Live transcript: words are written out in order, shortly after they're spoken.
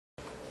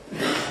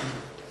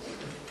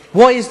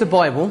Why is the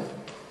Bible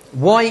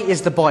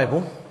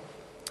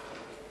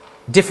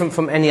different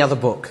from any other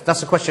book?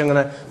 That's a question I'm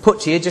going to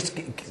put to you. Just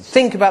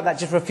think about that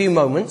just for a few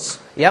moments.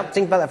 Yep,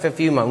 think about that for a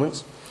few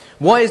moments.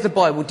 Why is the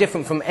Bible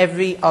different from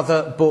every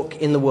other book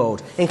in the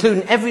world,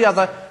 including every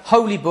other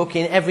holy book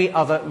in every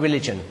other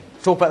religion?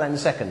 Talk about that in a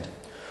second.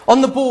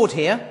 On the board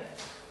here,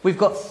 we've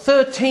got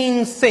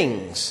 13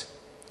 things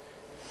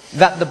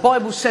that the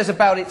Bible says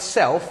about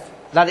itself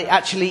that it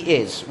actually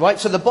is. Right?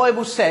 So the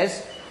Bible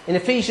says in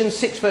Ephesians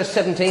 6 verse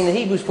 17 and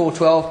Hebrews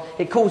 4:12,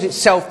 it calls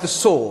itself the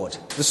sword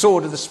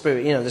of the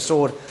Spirit. You know, the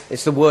sword,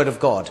 it's the word of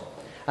God.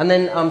 And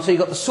then, so you've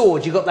got the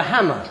sword, you've got the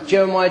hammer,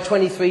 Jeremiah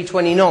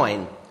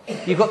 23:29.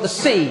 You've got the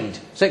seed,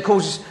 so it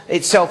calls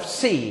itself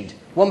seed.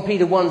 1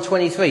 Peter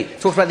 1:23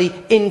 talks about the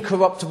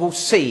incorruptible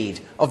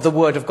seed of the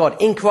word of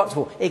God.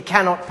 Incorruptible, it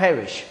cannot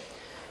perish.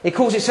 It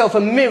calls itself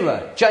a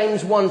mirror,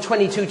 James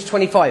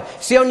 1:22-25.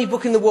 It's the only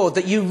book in the world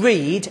that you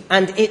read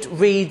and it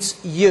reads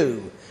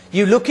you.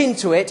 You look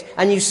into it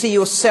and you see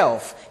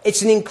yourself.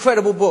 It's an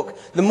incredible book.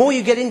 The more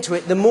you get into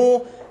it, the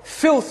more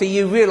filthy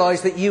you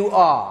realise that you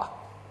are.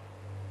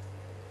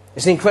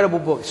 It's an incredible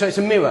book. So it's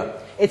a mirror.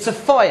 It's a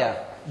fire.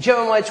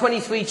 Jeremiah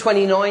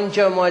 23:29,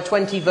 Jeremiah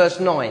 20 verse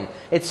 9.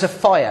 It's a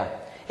fire.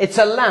 It's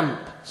a lamp.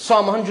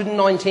 Psalm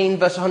 119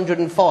 verse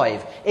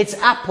 105. It's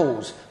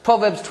apples.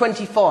 Proverbs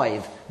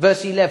 25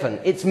 verse 11.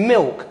 It's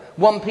milk.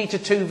 1 Peter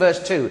 2 verse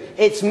 2.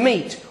 It's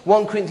meat.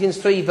 1 Corinthians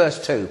 3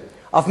 verse 2.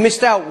 I've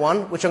missed out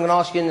one, which I'm going to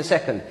ask you in a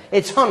second.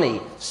 It's honey.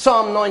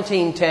 Psalm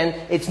 19:10.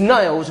 It's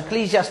nails.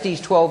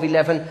 Ecclesiastes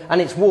 12:11. And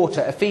it's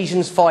water.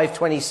 Ephesians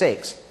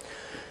 5:26.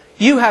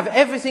 You have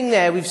everything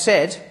there, we've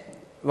said,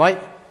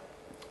 right?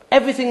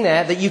 Everything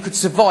there that you could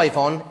survive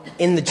on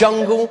in the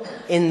jungle,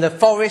 in the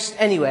forest,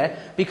 anywhere,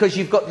 because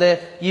you've got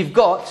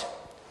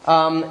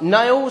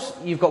nails,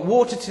 you've got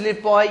water to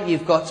live by,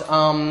 you've got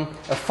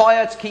a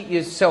fire to keep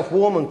yourself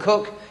warm and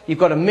cook, you've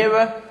got a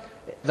mirror,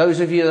 those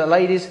of you that are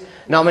ladies,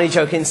 no, I'm only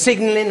joking,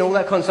 signalling, all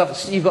that kind of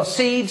stuff. You've got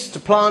seeds to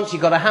plant,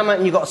 you've got a hammer,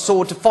 and you've got a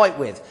sword to fight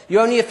with.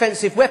 Your only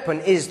offensive weapon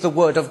is the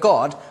word of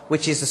God,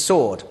 which is the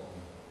sword.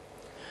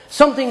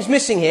 Something's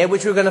missing here,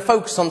 which we're going to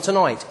focus on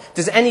tonight.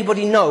 Does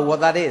anybody know what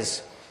that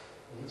is?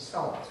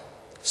 Salt.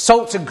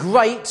 Salt's a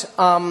great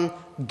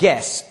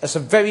guess. It's a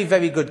very,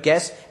 very good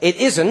guess. It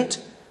isn't,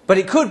 but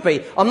it could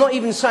be. I'm not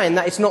even saying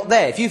that it's not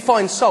there. If you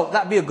find salt,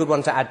 that'd be a good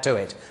one to add to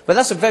it. But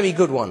that's a very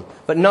good one.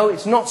 But no,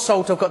 it's not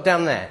salt I've got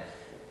down there.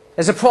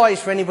 There's a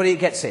prize for anybody that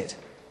gets it.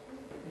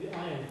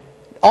 Iron.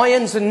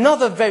 Iron's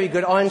another very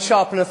good. Iron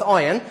sharpeneth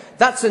iron.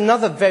 That's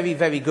another very,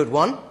 very good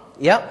one.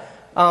 Yeah.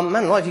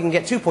 Man alive, you can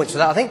get 2 points for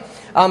that, I think.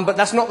 But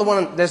that's not the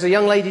one. There's a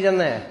young lady down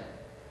there.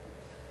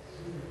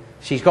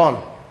 She's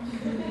gone.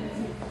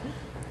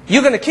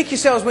 You're going to kick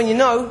yourselves when you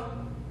know.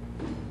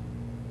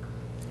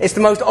 It's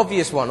the most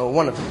obvious one, or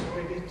one of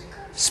them.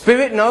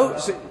 Spirit, no.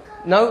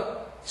 No.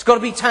 It's got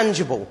to be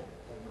tangible.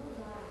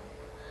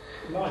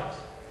 Light.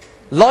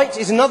 Light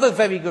is another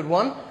very good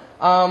one.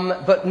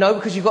 But no,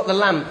 because you've got the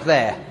lamp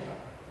there.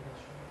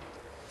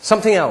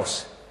 Something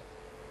else.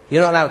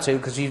 You're not allowed to,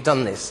 because you've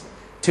done this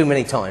too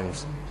many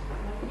times.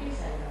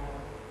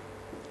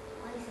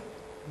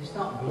 It's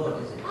not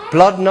blood, is it?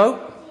 Blood,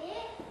 no.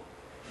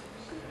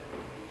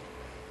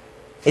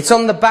 It's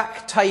on the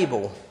back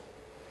table.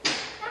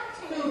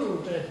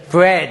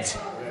 Bread.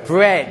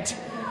 Bread.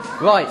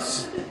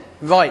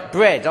 Right,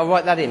 bread. I'll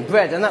write that in.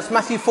 Bread, and that's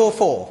Matthew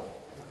 4:4.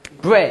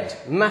 Bread,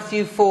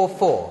 Matthew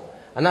 4:4.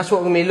 And that's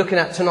what we're going to be looking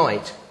at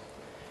tonight.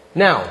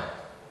 Now,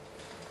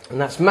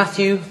 and that's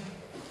Matthew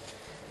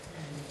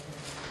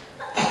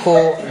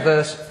 4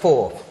 verse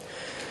 4.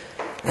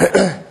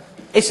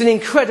 It's an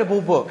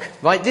incredible book,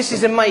 right? This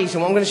is amazing.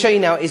 What I'm going to show you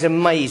now is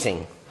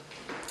amazing.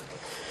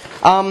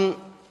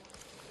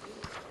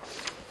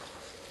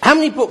 How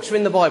many books are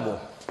in the Bible?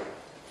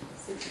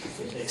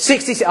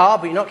 66.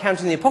 But you're not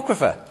counting the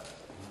Apocrypha.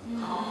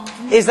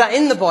 Is that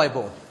in the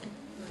Bible?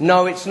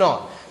 No, it's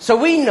not. So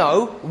we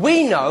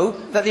know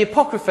that the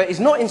Apocrypha is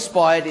not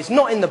inspired, it's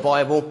not in the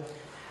Bible.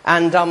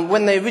 And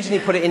when they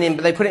originally put it in,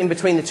 they put it in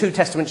between the two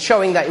testaments,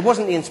 showing that it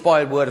wasn't the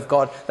inspired word of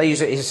God. They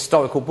use it as a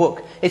historical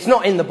book. It's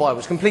not in the Bible.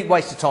 It's a complete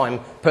waste of time,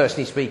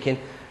 personally speaking.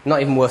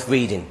 Not even worth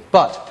reading.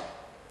 But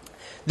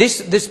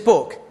this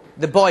book,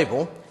 the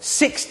Bible,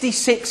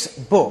 66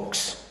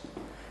 books.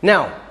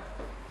 Now,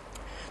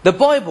 the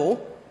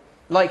Bible,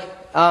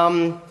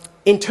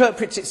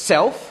 interprets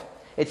itself.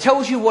 It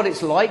tells you what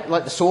it's like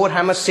the sword,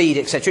 hammer, seed,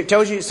 etc. It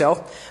tells you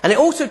itself. And it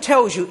also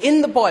tells you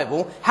in the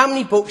Bible how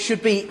many books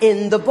should be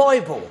in the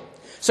Bible.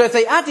 So if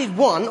they added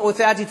 1, or if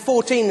they added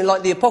 14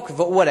 like the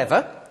Apocrypha or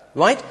whatever,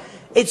 right,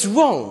 it's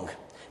wrong.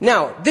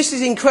 Now, this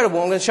is incredible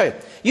what I'm going to show you.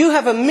 You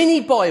have a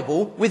mini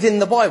Bible within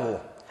the Bible.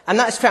 And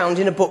that's found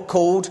in a book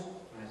called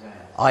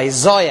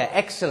Isaiah.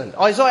 Excellent.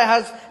 Isaiah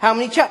has how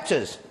many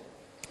chapters?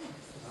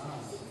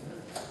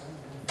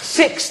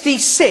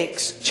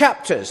 66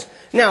 chapters.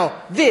 Now,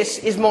 this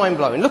is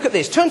mind-blowing. Look at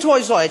this. Turn to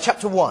Isaiah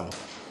chapter 1.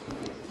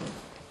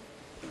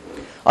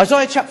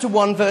 Isaiah chapter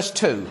 1 verse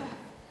 2.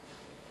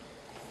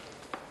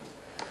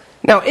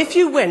 Now, if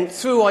you went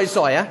through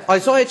Isaiah,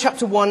 Isaiah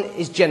chapter 1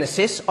 is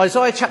Genesis,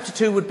 Isaiah chapter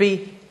 2 would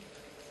be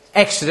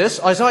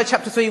Exodus, Isaiah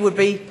chapter 3 would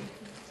be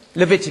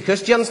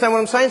Leviticus. Do you understand what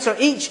I'm saying? So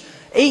each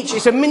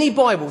is a mini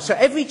Bible. So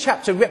every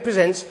chapter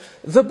represents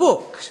the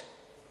books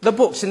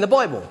in the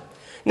Bible.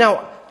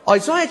 Now,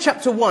 Isaiah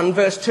chapter 1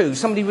 verse 2,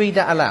 somebody read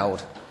that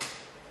aloud.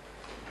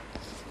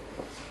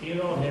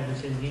 Hear, O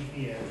heavens, and give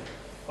ear,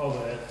 O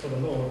earth, for the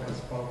Lord has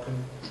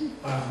spoken.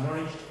 I have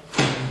nourished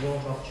and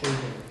brought up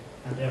children,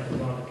 and they have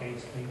rebelled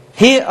against me.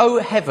 Hear, O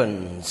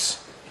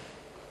heavens.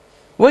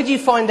 Where do you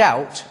find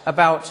out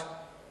about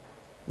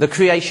the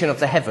creation of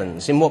the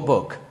heavens? In what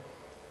book?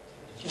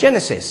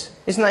 Genesis.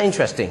 Isn't that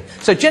interesting?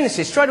 So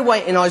Genesis, straight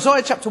away in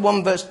Isaiah chapter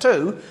 1 verse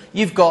 2,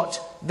 you've got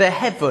the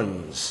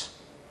heavens.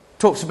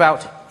 Talks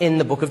about in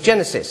the book of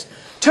Genesis.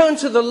 Turn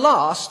to the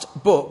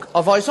last book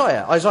of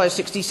Isaiah, Isaiah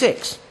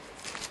 66.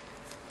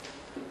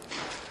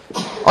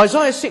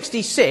 Isaiah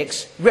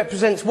 66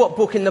 represents what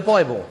book in the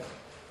Bible?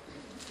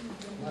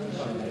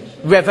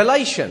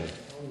 Revelation.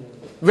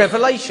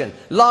 Revelation.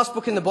 Last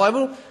book in the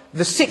Bible.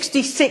 The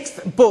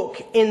 66th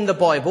book in the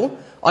Bible.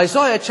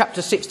 Isaiah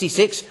chapter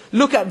 66.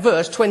 Look at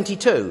verse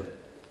 22.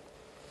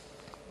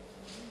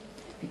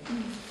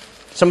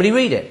 Somebody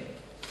read it.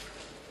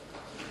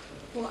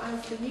 For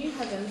as the new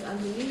heavens and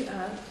the new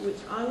earth, which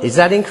I will... Is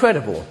that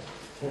incredible?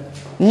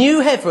 New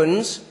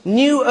heavens,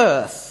 new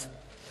earth.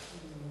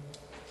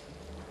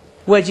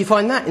 Where do you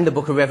find that? In the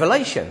book of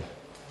Revelation.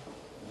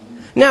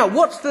 Now,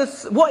 what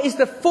is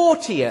the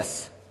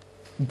 40th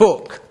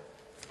book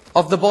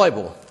of the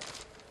Bible?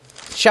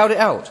 Shout it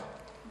out.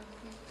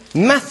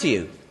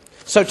 Matthew.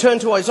 So turn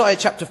to Isaiah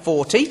chapter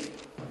 40.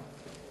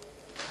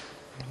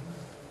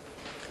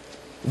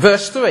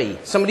 Verse 3.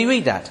 Somebody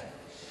read that.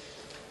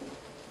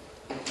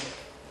 The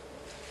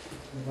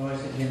voice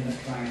of him that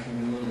cried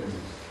from the wilderness,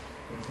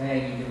 prepare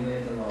ye the way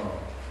of the Lord,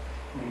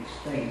 make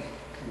straight.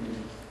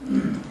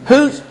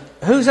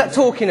 Who's that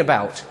talking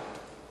about?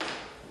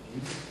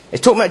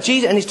 It's talking about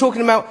Jesus, and he's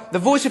talking about the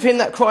voice of him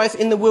that crieth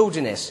in the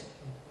wilderness.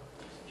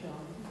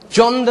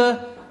 John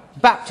the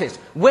Baptist.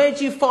 Where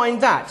do you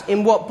find that?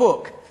 In what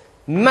book?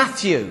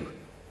 Matthew.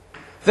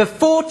 The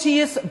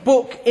 40th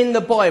book in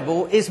the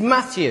Bible is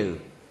Matthew.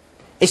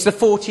 It's the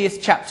 40th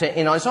chapter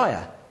in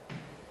Isaiah.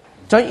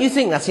 Don't you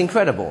think that's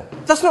incredible?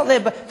 That's not there,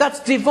 but that's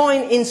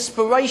divine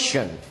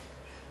inspiration.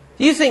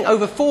 You think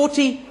over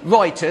 40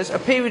 writers, a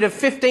period of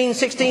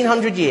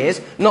 1600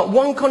 years, not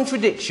one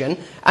contradiction,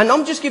 and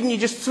I'm just giving you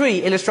just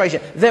 3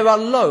 illustrations. There are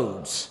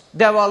loads.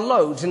 There are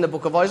loads in the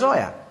book of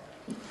Isaiah.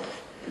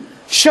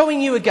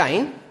 Showing you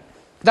again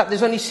that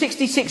there's only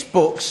 66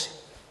 books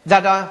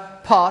that are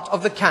part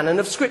of the canon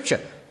of Scripture.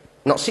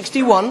 Not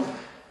 61.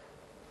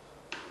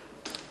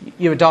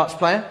 You're a darts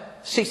player?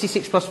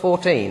 66 plus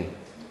 14.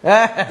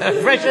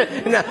 Pressure,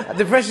 no,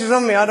 the pressure's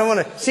on me, I don't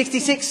want to.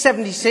 66,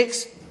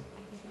 76,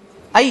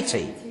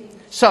 80.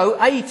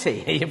 So,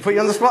 80. You put you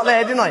on the spot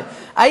there, didn't I?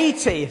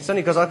 80. It's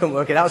only because I couldn't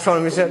work it out. I was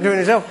trying to do it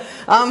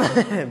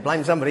myself.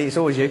 Blame somebody, it's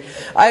always you.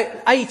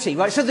 80,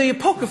 right? So the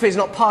Apocrypha is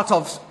not part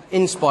of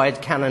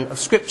inspired canon of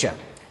Scripture.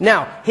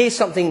 Now, here's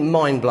something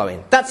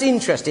mind-blowing. That's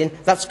interesting,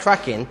 that's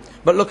cracking,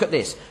 but look at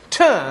this.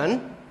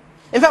 Turn.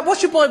 In fact,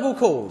 what's your Bible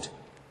called?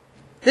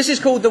 This is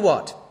called the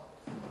what?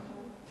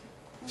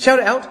 Shout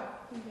it out.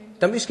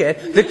 Don't be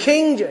scared. The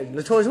King...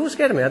 Latoya's all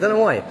scared of me, I don't know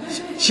why.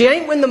 She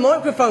ain't when the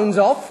microphone's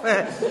off.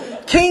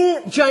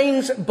 King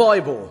James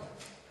Bible.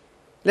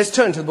 Let's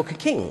turn to the book of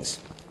Kings.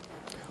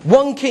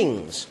 1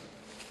 Kings.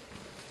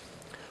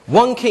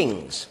 1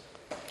 Kings.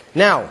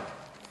 Now,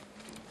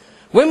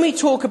 when we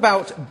talk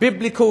about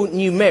biblical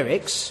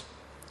numerics,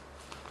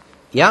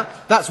 yeah,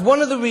 that's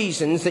one of the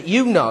reasons that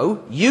you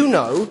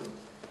know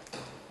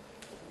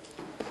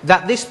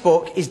that this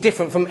book is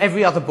different from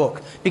every other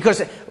book.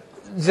 Because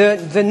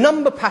the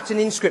number pattern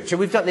in Scripture,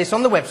 we've done this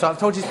on the website, I've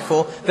told you this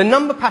before, the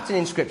number pattern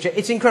in Scripture,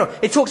 it's incredible.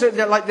 It talks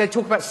like they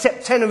talk about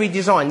septenary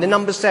design, the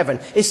number 7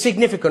 is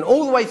significant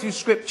all the way through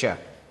Scripture.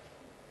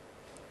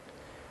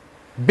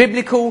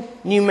 Biblical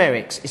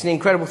numerics, it's an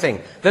incredible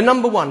thing. The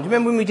number 1, do you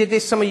remember when we did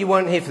this? Some of you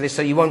weren't here for this,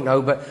 so you won't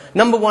know, but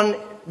number 1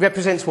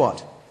 represents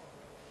what?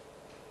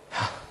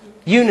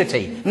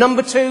 Unity.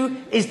 Number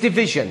 2 is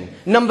division.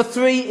 Number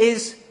 3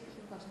 is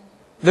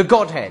the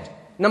Godhead.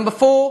 Number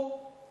 4,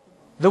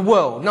 the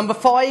world. Number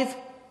 5,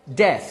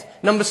 death.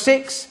 Number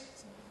 6,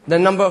 the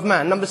number of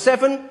man. Number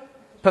 7,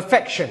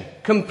 perfection,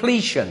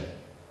 completion.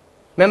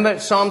 Remember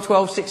Psalm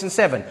 12, 6 and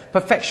 7.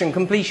 Perfection,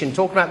 completion,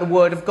 talking about the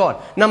Word of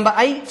God. Number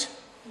 8,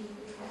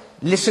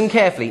 listen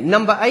carefully.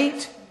 Number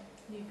 8,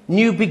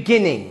 new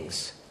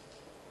beginnings.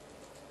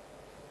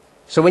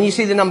 So when you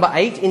see the number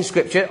 8 in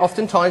Scripture,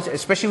 oftentimes,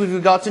 especially with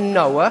regard to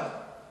Noah,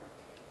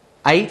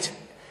 8.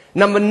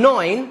 Number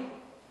 9,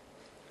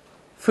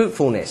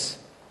 fruitfulness.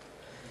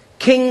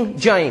 King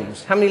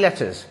James, how many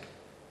letters?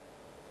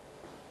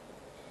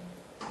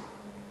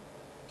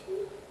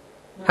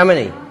 How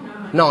many?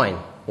 9.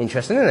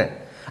 Interesting, isn't it?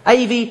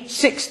 AV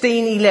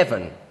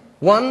 1611.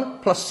 1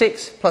 plus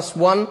 6 plus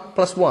 1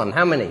 plus 1.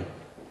 How many?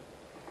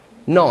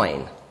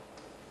 9.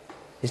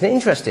 Isn't it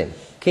interesting?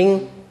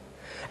 King...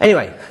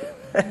 Anyway,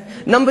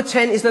 Number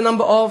 10 is the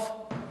number of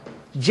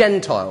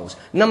Gentiles.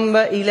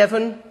 Number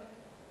 11,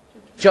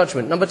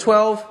 judgment. Number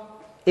 12,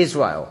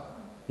 Israel.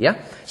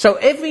 Yeah? So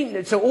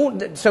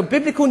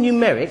biblical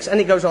numerics, and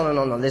it goes on and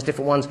on and on. There's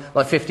different ones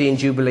like 50 and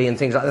Jubilee and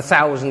things like the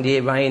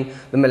 1,000-year reign,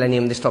 the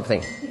millennium, this type of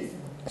thing.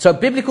 So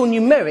biblical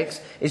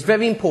numerics is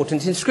very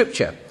important in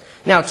Scripture.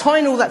 Now,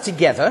 tying all that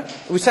together,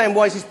 we're saying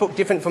why is this book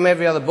different from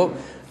every other book?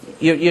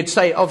 You'd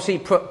say, obviously,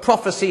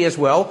 prophecy as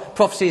well.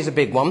 Prophecy is a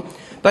big one.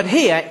 But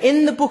here,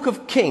 in the book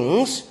of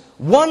Kings,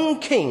 1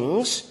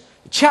 Kings,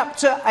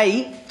 chapter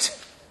 8,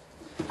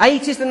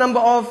 8 is the number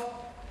of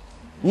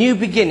new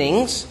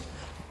beginnings.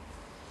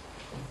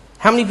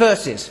 How many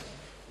verses?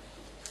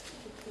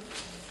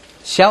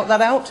 Shout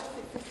that out.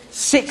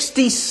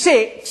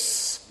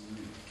 66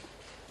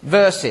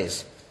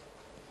 verses.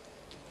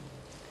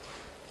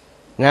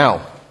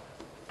 Now,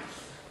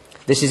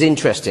 this is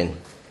interesting.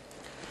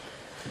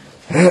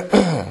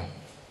 The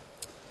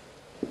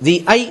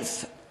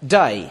 8th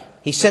day,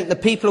 he sent the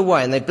people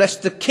away, and they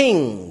blessed the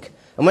king,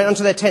 and went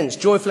unto their tents,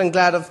 joyful and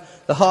glad of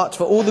the heart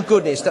for all the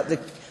goodness that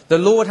the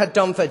Lord had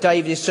done for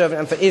David his servant,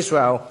 and for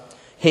Israel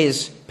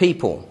his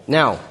people.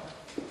 Now,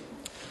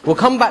 we'll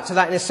come back to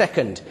that in a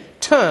second.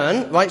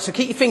 Turn, right, so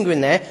keep your finger in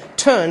there,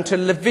 turn to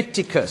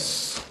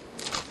Leviticus.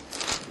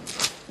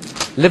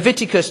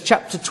 Leviticus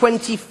chapter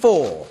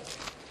 24.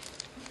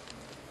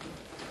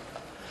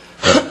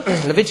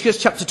 Leviticus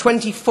chapter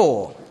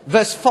 24,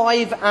 verse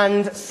 5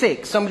 and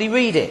 6. Somebody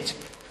read it.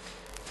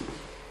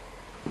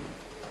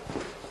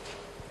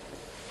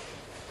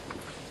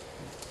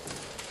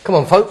 Come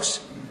on,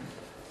 folks.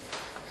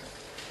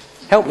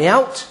 Help me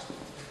out.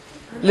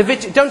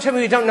 Don't tell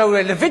me you don't know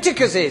where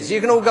Leviticus is.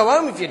 You can all go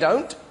home if you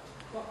don't.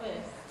 What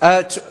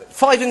verse?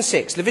 5 and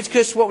 6.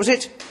 Leviticus, what was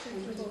it?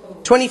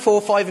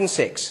 24, 5 and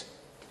 6.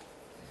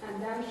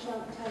 And thou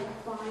shalt take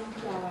fine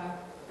flour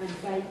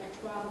and bake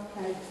 12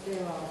 cakes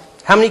thereof.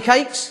 How many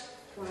cakes?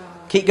 12.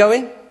 Keep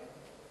going.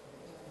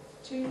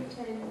 2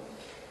 10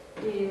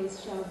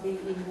 deals shall be in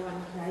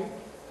 1 cake,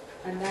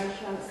 and thou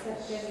shalt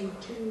set them in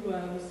 2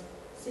 rows,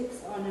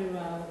 6 on a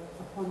row,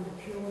 upon the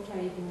pure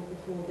table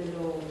before the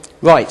Lord.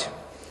 Right.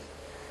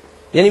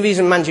 The only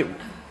reason Manjit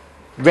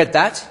read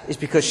that is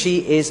because she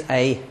is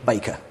a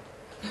baker.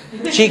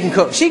 She can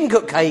cook. She can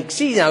cook cakes.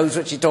 She knows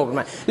what she's talking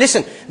about.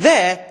 Listen,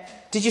 there,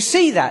 did you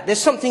see that?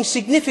 There's something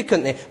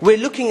significant there. We're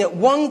looking at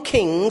 1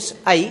 Kings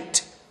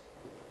 8,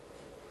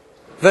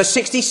 verse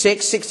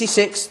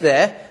 66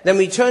 there. Then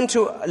we turn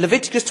to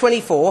Leviticus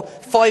 24,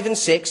 5 and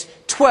 6.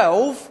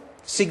 12,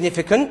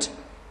 significant.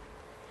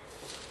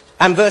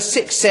 And verse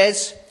 6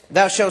 says,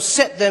 thou shalt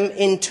set them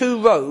in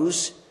 2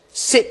 rows,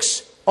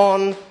 6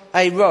 on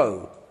a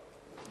row.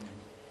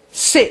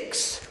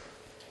 6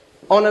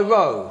 on a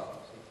row.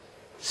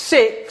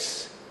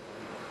 6.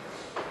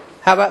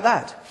 How about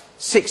that?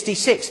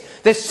 66.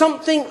 There's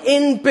something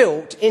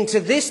inbuilt into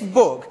this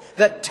book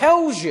that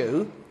tells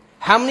you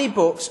how many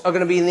books are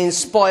going to be in the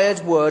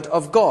inspired word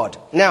of God.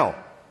 Now,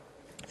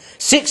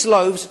 6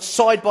 loaves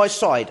side by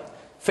side,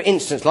 for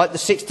instance, like the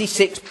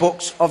 66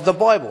 books of the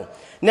Bible.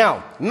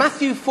 Now,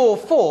 Matthew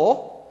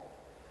 4:4,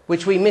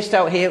 which we missed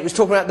out here, it was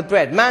talking about the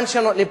bread. Man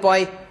shall not live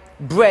by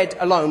bread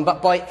alone,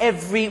 but by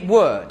every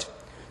word.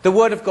 The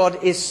word of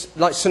God is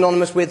like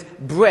synonymous with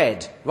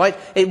bread, right?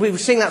 We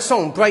sing that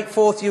song, break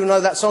forth, you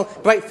know that song,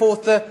 break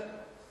forth the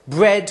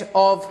bread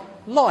of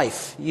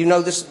life. You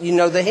know this, you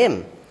know the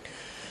hymn.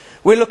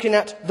 We're looking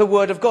at the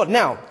word of God.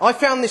 Now, I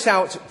found this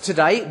out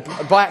today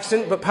by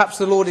accident, but perhaps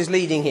the Lord is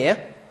leading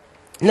here.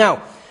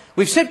 Now,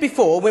 we've said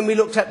before, when we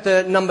looked at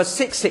the number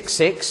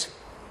 666,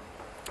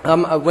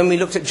 when we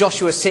looked at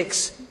Joshua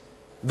 6,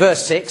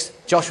 verse 6,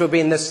 Joshua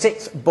being the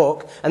 6th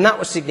book, and that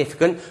was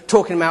significant,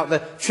 talking about the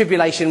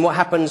tribulation, what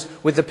happens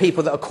with the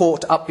people that are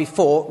caught up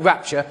before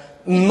rapture.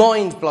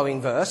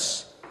 Mind-blowing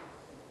verse.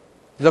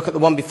 Look at the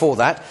one before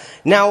that.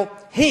 Now,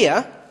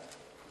 here,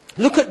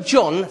 look at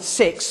John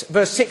 6,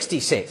 verse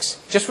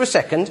 66. Just for a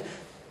second.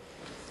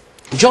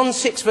 John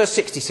 6, verse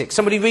 66.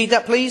 Somebody read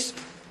that, please.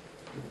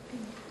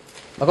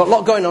 I've got a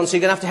lot going on, so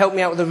you're going to have to help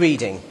me out with the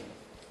reading.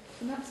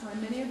 From that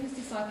time, many of his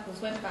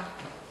disciples went back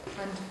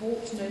and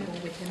walked no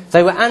more with him.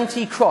 They were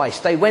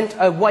anti-Christ. They went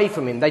away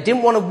from him. They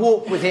didn't want to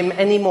walk with him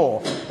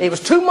anymore. It was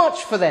too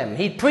much for them.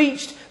 He'd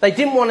preached. They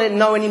didn't want to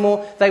know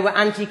anymore. They were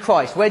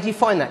anti-Christ. Where do you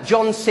find that?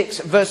 John 6,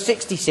 verse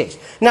 66.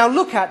 Now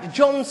look at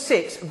John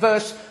 6,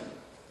 verse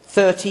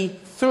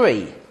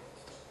 33.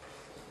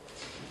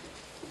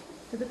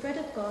 For the bread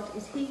of God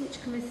is he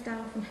which cometh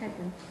down from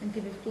heaven and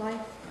giveth life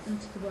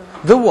unto the world.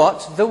 The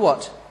what? The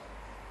what?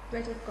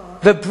 Bread of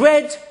God. The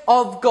bread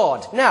of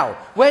God. Now,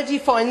 where do you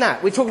find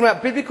that? We're talking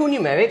about biblical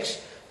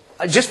numerics.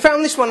 I just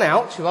found this one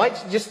out, right?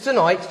 Just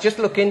tonight, just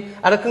looking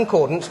at a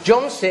concordance.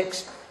 John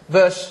 6,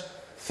 verse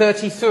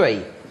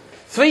 33.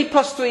 3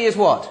 plus 3 is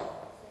what?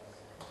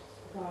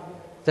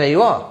 There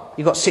you are.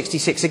 You've got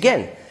 66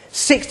 again.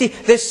 60.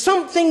 There's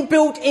something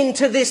built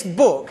into this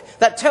book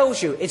that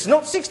tells you it's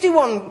not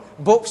 61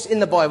 books in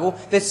the Bible.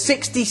 There's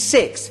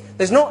 66.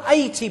 There's not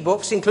 80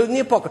 books, including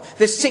the Apocrypha.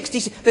 There's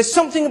 66. There's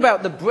something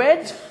about the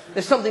bread.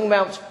 There's something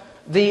about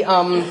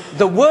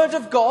the Word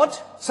of God,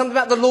 something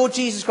about the Lord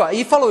Jesus Christ. Are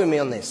you following me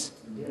on this?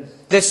 Yes.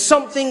 There's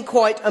something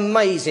quite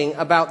amazing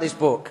about this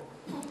book.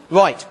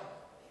 Right.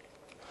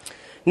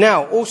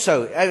 Now,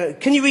 also,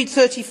 can you read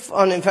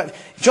in fact,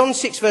 John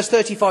 6 verse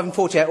 35 and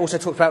 48 also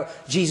talks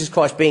about Jesus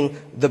Christ being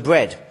the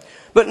bread.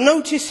 But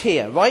notice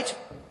here, right?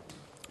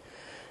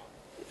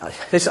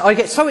 I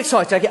get so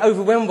excited, I get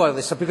overwhelmed by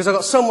this stuff because I've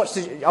got so much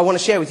I want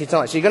to share with you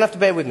tonight, so you're going to have to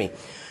bear with me.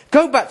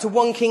 Go back to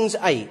 1 Kings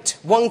 8.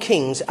 1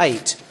 Kings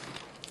 8.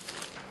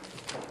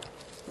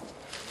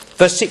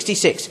 Verse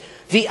 66.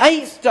 The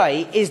 8th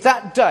day is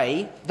that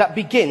day that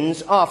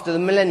begins after the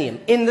millennium.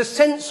 In the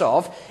sense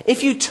of,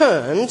 if you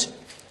turned,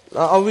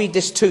 I'll read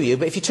this to you,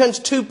 but if you turn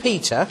to 2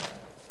 Peter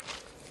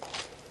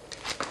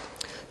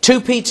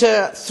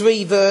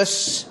 3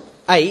 verse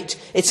 8,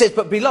 it says,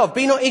 "But beloved,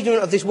 be not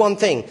ignorant of this one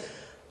thing,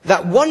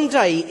 that one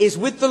day is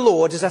with the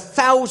Lord as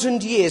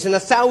 1,000 years, and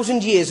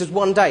 1,000 years as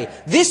one day."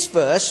 This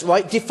verse,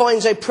 right,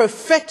 defines a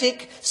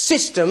prophetic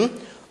system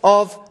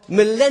of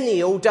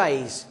millennial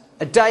days.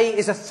 A day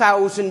is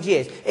 1,000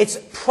 years. It's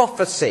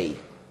prophecy.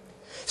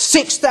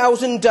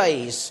 6,000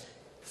 days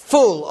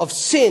full of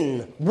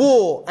sin,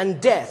 war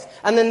and death.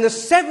 And then the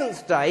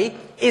 7th day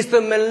is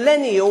the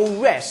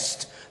millennial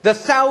rest. The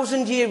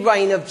 1,000-year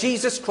reign of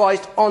Jesus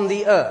Christ on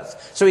the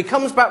earth. So he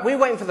comes back, we're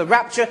waiting for the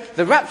rapture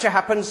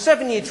happens,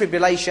 7-year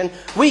tribulation,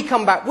 we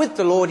come back with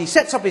the Lord, he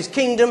sets up his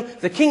kingdom,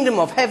 the kingdom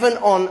of heaven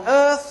on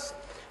earth,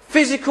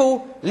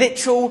 physical,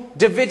 literal,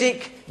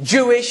 Davidic,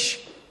 Jewish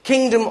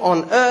kingdom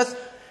on earth,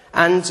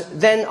 and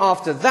then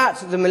after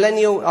that, the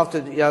millennial, at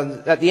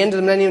the end of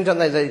the millennium, don't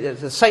they,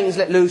 the Satan's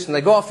let loose and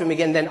they go after him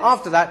again, then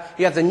after that,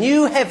 you have the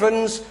new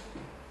heavens,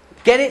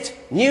 get it?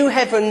 New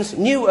heavens,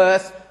 new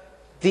earth,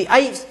 the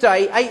 8th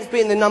day, 8th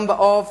being the number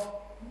of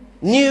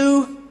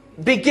new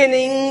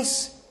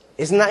beginnings.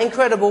 Isn't that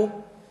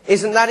incredible?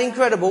 Isn't that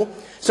incredible?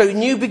 So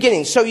new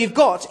beginnings. So you've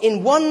got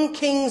in 1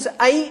 Kings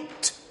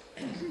 8,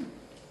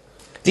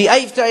 the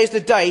 8th day is the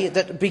day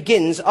that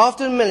begins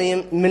after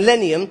the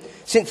millennium.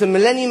 Since the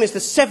millennium is the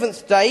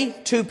 7th day,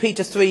 2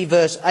 Peter 3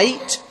 verse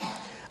 8.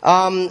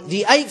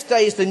 The 8th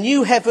day is the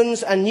new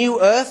heavens and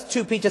new earth,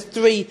 2 Peter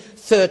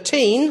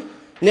 3:13.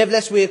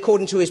 Nevertheless, we,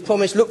 according to his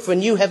promise, look for a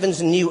new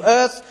heavens and new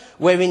earth,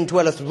 wherein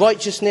dwelleth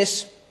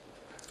righteousness.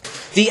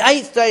 The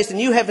 8th day is the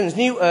new heavens,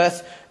 new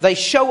earth. They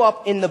show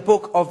up in the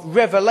book of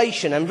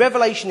Revelation. And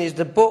Revelation is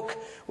the book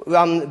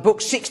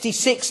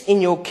 66 in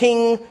your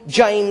King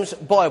James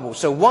Bible.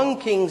 So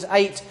 1 Kings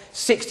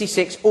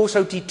 8:66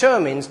 also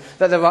determines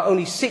that there are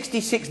only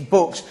 66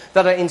 books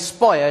that are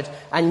inspired.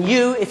 And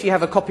you, if you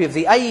have a copy of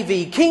the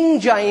AV King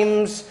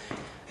James,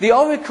 the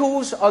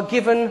oracles are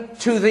given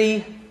to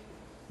the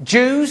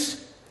Jews.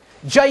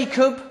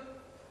 Jacob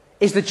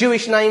is the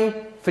Jewish name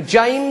for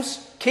James,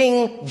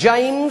 King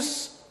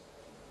James.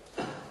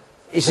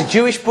 It's a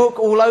Jewish book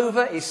all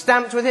over, it's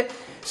stamped with it.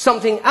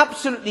 Something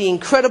absolutely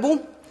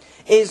incredible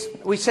is,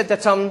 we said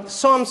that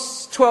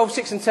Psalms 12,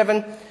 6 and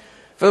 7,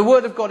 for the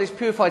word of God is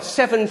purified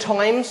 7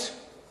 times.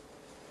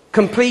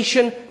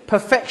 Completion,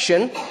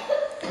 perfection.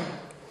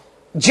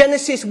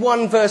 Genesis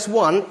 1 verse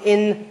 1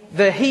 in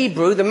the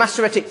Hebrew, the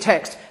Masoretic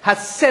text,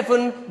 has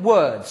 7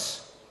 words.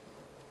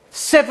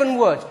 7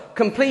 words.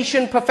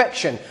 Completion,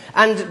 perfection.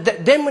 And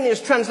then when it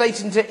was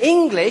translated into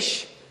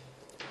English,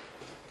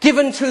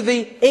 given to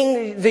the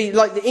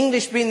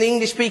English being the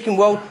English-speaking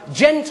world,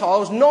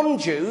 Gentiles,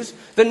 non-Jews,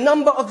 the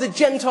number of the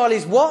Gentile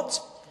is what?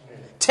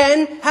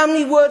 10. How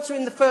many words are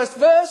in the first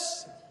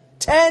verse?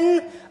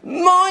 10.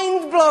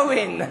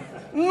 Mind-blowing.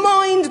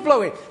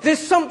 Mind-blowing.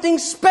 There's something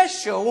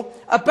special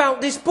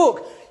about this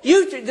book.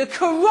 The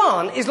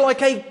Quran is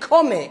like a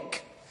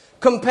comic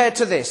compared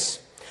to this.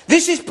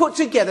 This is put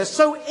together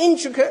so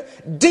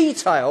intricate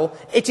detail,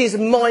 it is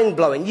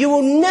mind-blowing. You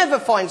will never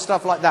find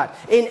stuff like that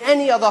in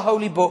any other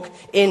holy book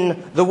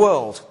in the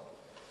world.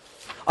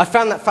 I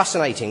found that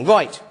fascinating.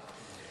 Right.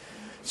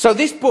 So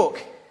this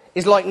book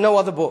is like no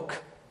other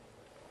book.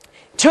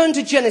 Turn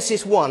to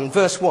Genesis 1,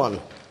 verse 1.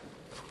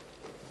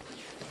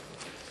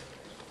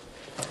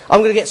 I'm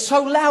going to get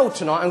so loud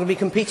tonight, I'm going to be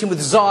competing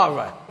with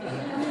Zara.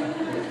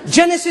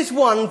 Genesis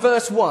 1,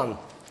 verse 1.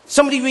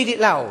 Somebody read it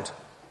loud.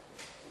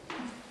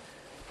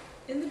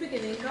 In the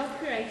beginning, God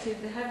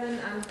created the heaven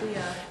and the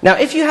earth. Now,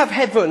 if you have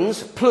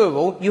heavens,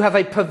 plural, you have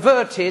a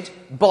perverted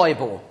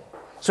Bible.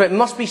 So it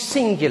must be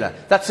singular.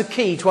 That's a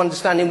key to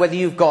understanding whether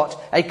you've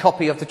got a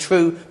copy of the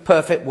true,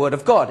 perfect Word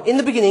of God. In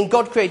the beginning,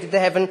 God created the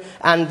heaven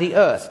and the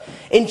earth.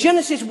 In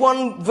Genesis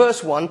 1,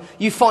 verse 1,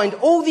 you find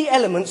all the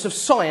elements of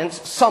science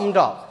summed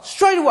up.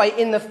 Straight away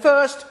in the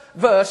first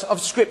verse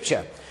of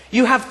Scripture.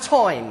 You have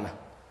time,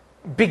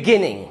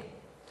 beginning.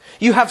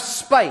 You have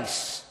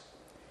space,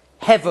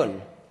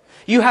 heaven.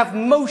 You have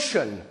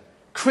motion,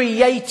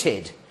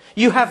 created.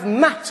 You have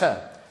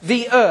matter,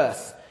 the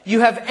earth.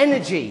 You have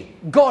energy,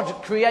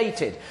 God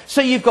created.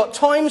 So you've got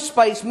time,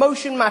 space,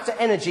 motion, matter,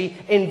 energy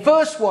in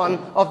verse 1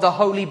 of the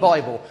Holy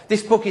Bible.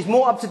 This book is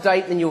more up to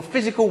date than your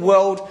physical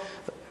world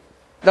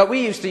that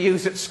we used to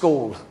use at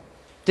school.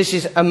 This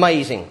is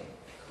amazing.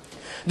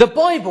 The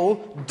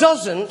Bible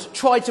doesn't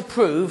try to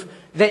prove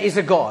there is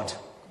a God.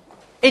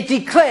 It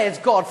declares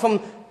God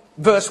from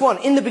verse 1.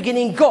 In the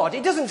beginning, God.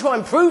 It doesn't try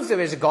and prove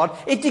there is a God.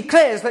 It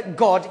declares that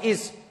God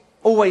is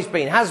always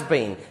been, has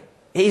been,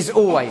 is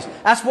always.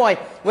 That's why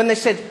when they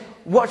said,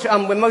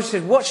 when Moses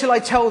said, what shall I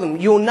tell them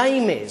your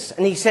name is?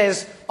 And he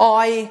says,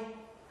 I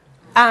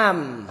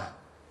am.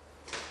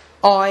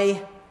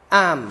 I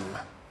am.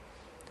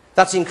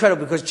 That's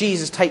incredible because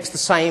Jesus takes the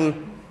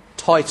same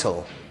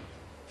title.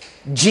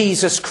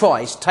 Jesus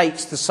Christ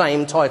takes the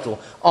same title.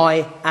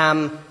 I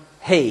am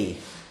He.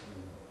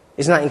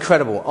 Isn't that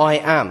incredible? I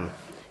am.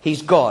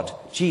 He's God.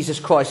 Jesus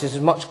Christ is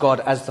as much God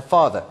as the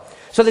Father.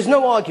 So there's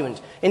no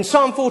argument. In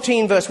Psalm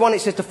 14 verse 1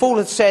 it says, the fool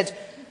hath said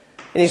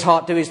in his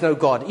heart there is no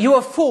God. You are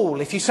a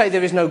fool if you say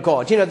there is no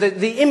God. You know,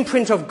 the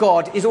imprint of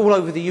God is all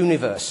over the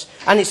universe.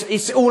 And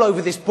it's all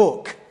over this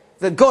book.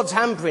 God's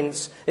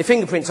handprints, the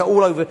fingerprints are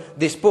all over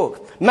this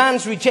book.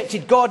 Man's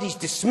rejected God, he's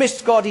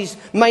dismissed God, he's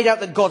made out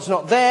that God's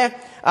not there,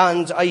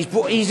 and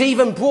he's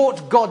even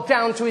brought God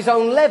down to his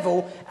own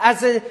level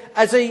as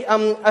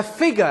a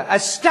figure, a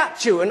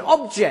statue, an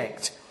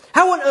object.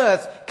 How on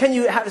earth can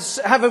you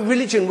have a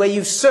religion where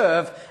you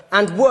serve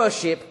and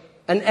worship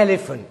an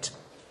elephant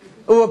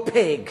or a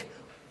pig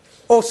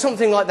or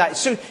something like that?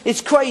 So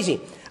it's crazy.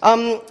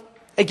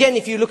 Again,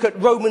 if you look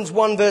at Romans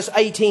 1 verse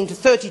 18 to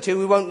 32,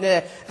 we won't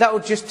there. That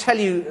will just tell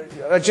you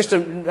just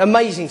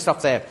amazing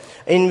stuff there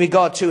in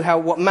regard to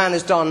what man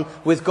has done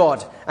with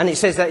God. And it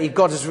says that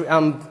God has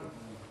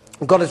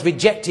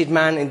rejected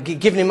man and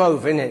given him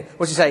over, isn't it?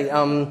 What's it say?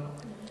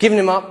 Given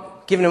him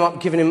up, given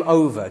him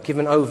over,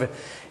 given over.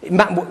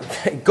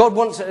 God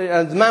wants,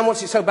 the man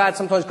wants it so bad,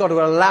 sometimes God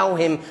will allow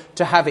him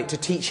to have it, to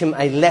teach him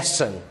a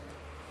lesson.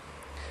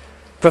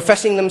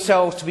 Professing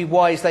themselves to be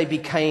wise, they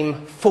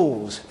became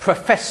fools.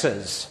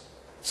 Professors,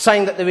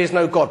 saying that there is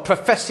no God.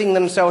 Professing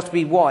themselves to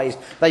be wise,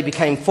 they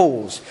became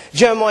fools.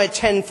 Jeremiah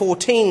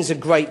 10:14 is a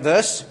great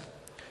verse.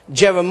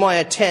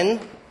 Jeremiah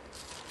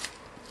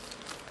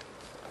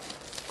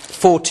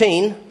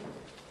 10:14.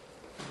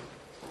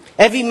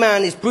 Every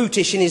man is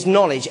brutish in his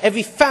knowledge.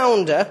 Every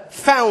foundry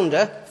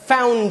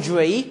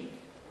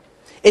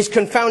is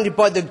confounded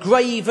by the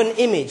graven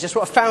image. That's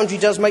what a foundry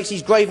does, makes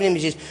these graven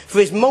images. For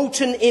his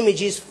molten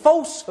image is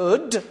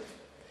falsehood,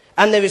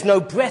 and there is no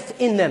breath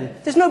in them.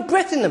 There's no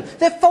breath in them.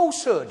 They're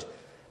falsehood.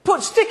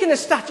 Stick in a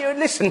statue,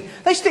 listen,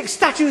 they stick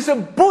statues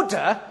of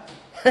Buddha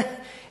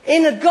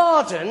in a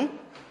garden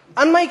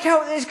and make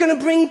out that it's going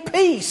to bring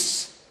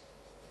peace.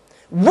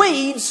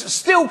 Weeds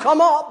still come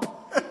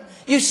up.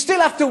 You still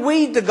have to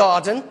weed the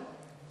garden.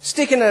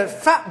 Sticking a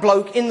fat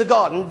bloke in the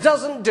garden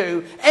doesn't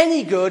do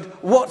any good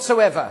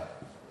whatsoever.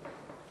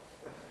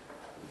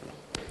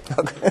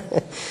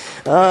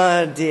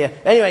 Oh dear.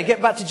 Anyway, get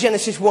back to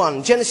Genesis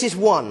 1. Genesis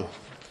 1.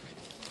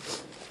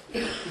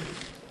 I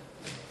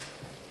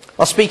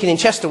was speaking in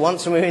Chester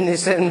once, and we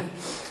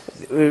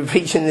were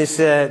preaching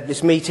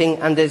this meeting,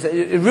 and there's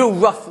a real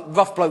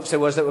rough blokes there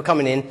was that were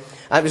coming in.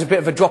 It was a bit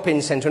of a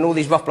drop-in centre, and all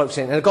these rough blokes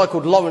in. And a guy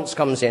called Lawrence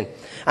comes in,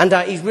 and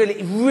he's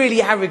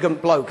really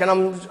arrogant bloke, and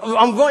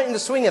I'm right in the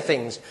swing of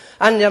things.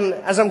 And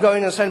as I'm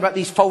going and saying about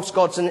these false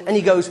gods, and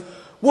he goes,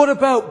 "What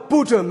about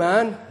Buddha,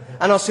 man?"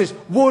 And I says,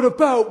 "What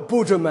about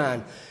Buddha,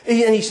 man?"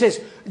 And he says,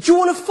 "Do you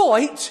want to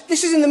fight?"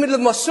 This is in the middle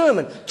of my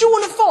sermon. "Do you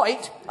want to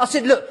fight?" I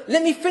said, "Look,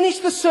 let me finish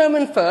the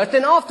sermon first,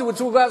 then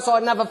afterwards we'll go outside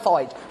and have a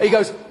fight." And he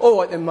goes, "All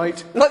right then,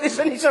 mate." Like this,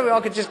 and he told me I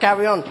could just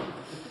carry on.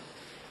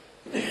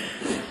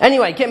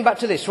 Anyway, getting back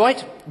to this,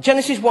 right?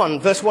 Genesis 1,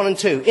 verse 1 and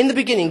 2. In the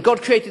beginning,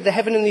 God created the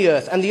heaven and the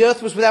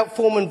earth was without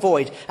form and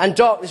void, and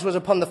darkness was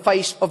upon the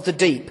face of the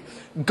deep.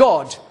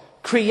 God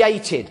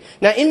created.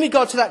 Now, in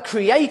regard to that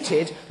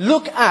created,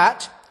 look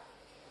at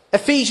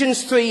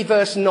Ephesians 3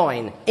 verse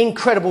 9.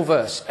 Incredible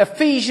verse.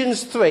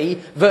 Ephesians 3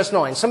 verse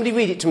 9. Somebody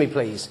read it to me,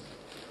 please.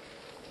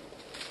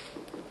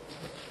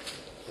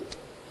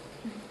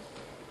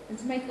 And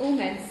to make all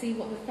men see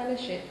what the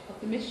fellowship of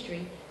the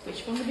mystery,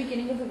 which from the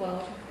beginning of the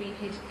world hath been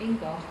hid in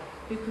God,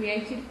 who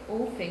created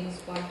all things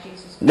by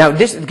Jesus Christ. Now,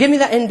 give me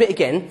that end bit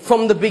again.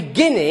 From the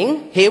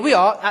beginning, here we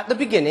are at the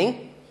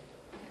beginning.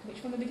 Which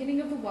from the beginning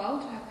of the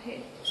world hath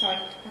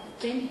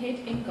been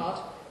hid in God,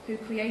 who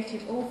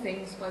created all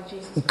things by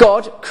Jesus Christ.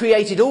 God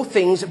created all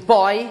things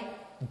by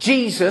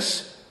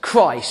Jesus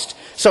Christ.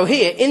 So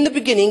here, in the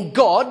beginning,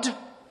 God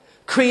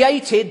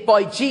created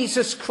by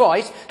Jesus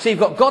Christ. So you've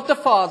got God the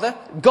Father,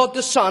 God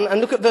the Son,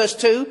 and look at verse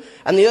 2.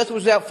 And the earth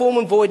was without form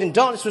and void, and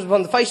darkness was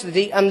upon the face of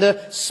the deep, and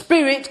the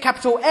Spirit,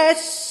 capital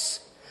S.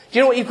 Do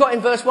you know what you've got in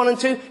verse 1 and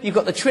 2? You've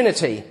got the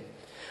Trinity.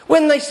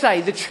 When they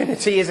say the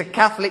Trinity is a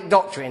Catholic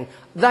doctrine,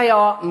 they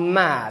are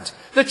mad.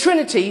 The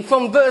Trinity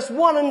from verse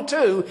 1 and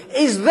 2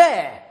 is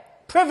there.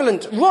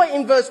 Prevalent. Right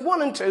in verse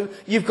 1 and 2,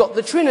 you've got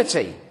the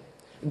Trinity.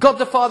 God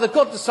the Father,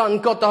 God the Son,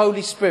 God the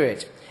Holy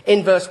Spirit.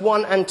 In verse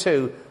 1 and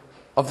 2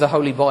 of the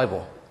Holy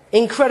Bible.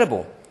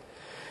 Incredible.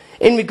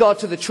 In regard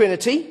to the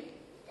Trinity,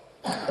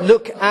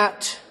 look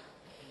at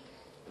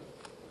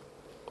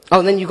Oh,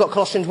 and then you've got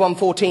Colossians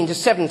 1:14 to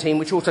 17,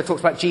 which also talks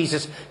about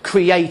Jesus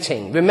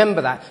creating. Remember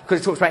that,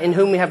 because it talks about in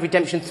whom we have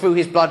redemption through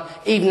his blood,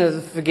 even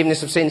the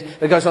forgiveness of sins.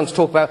 It goes on to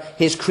talk about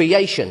his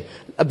creation.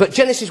 But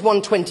Genesis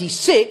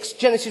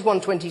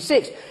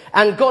 1:26,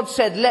 and God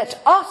said,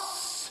 let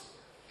us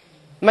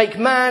make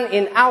man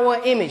in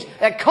our image.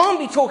 That can't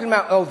be talking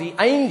about, the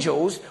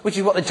angels, which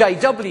is what the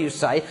JWs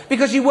say,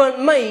 because you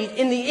weren't made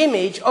in the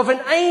image of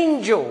an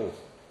angel.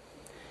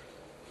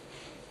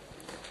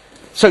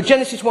 So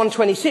Genesis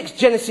 1:26,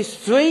 Genesis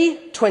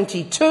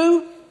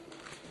 3:22.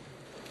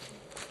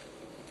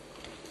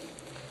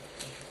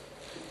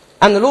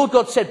 And the Lord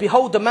God said,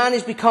 behold, the man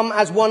is become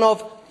as one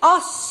of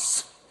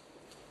us.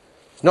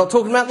 It's not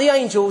talking about the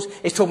angels,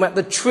 it's talking about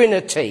the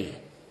Trinity.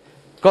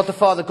 God the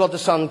Father, God the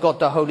Son, God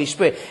the Holy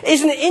Spirit.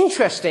 Isn't it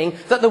interesting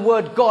that the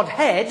word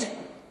Godhead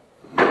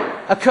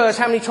occurs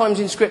how many times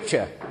in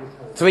Scripture?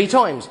 3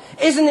 times.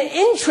 Isn't it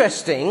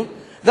interesting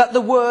that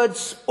the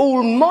words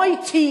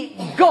Almighty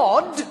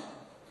God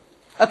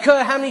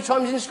occur how many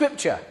times in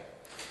Scripture?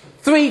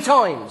 3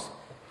 times.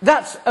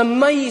 That's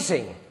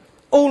amazing.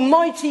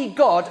 Almighty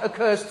God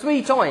occurs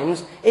 3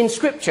 times in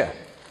Scripture.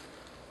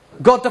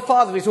 God the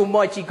Father is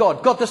Almighty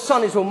God. God the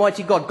Son is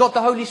Almighty God. God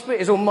the Holy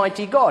Spirit is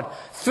Almighty God.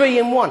 3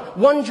 in 1.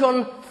 1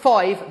 John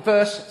 5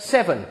 verse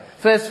 7.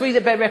 For there's 3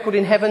 that bear record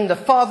in heaven, the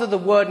Father, the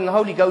Word and the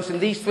Holy Ghost,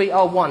 and these 3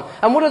 are one.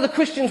 And what do the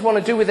Christians want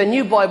to do with their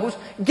new Bibles?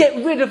 Get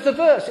rid of the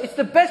verse. It's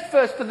the best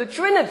verse for the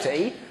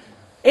Trinity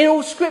in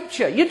all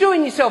Scripture. You're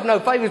doing yourself no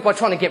favours by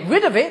trying to get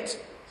rid of it.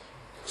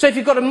 So if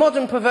you've got a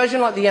modern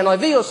perversion like the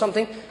NIV or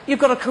something, you've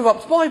got a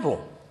corrupt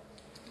Bible.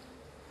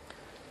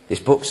 This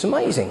book's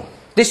amazing.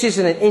 This is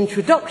an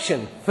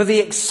introduction for the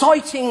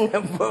exciting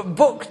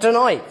book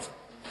tonight.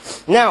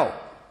 Now,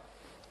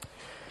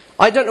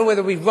 I don't know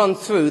whether we've run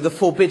through the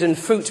forbidden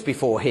fruit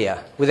before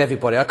here with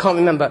everybody. I can't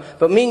remember,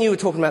 but me and you were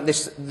talking about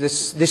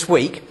this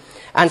week.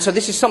 And so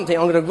this is something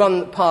I'm going to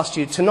run past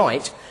you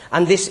tonight,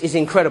 and this is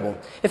incredible.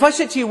 If I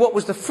said to you what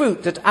was the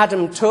fruit that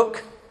Adam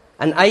took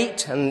and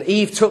ate, and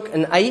Eve took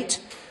and ate,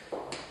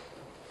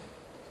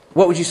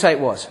 what would you say it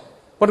was?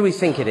 What do we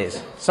think it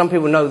is? Some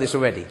people know this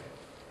already.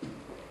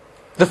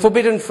 The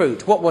forbidden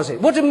fruit, what was it?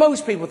 What do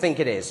most people think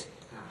it is?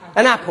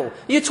 An apple.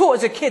 You taught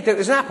as a kid that it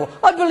was an apple.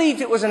 I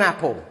believed it was an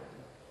apple.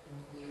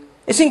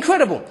 It's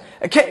incredible.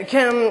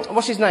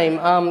 What's his name?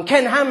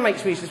 Ken Ham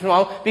makes me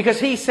smile because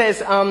he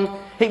says,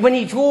 when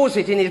he draws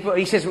it in his book,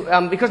 he says,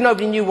 because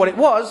nobody knew what it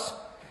was,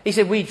 he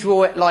said, we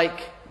draw it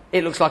like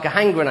it looks like a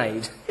hand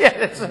grenade.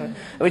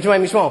 Which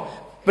made me smile.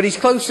 But he's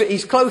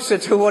closer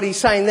to what he's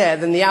saying there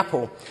than the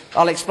apple.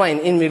 I'll explain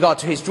in regard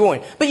to his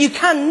drawing. But you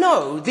can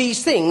know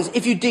these things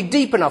if you dig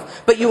deep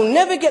enough. But you'll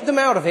never get them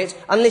out of it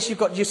unless you've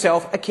got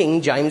yourself a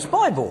King James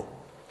Bible.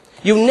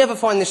 You'll never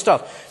find this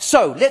stuff.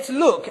 So, let's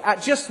look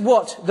at just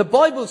what the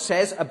Bible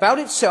says about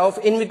itself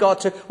in regard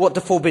to what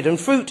the forbidden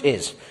fruit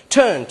is.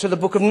 Turn to the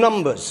book of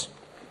Numbers.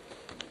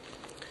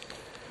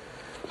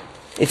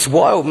 It's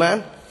wild,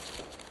 man.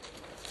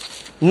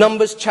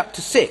 Numbers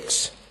chapter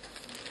 6.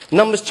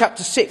 Numbers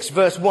chapter 6,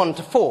 verse 1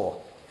 to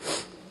 4.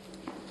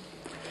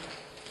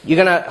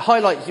 You're going to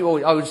highlight,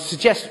 or I would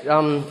suggest,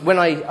 when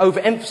I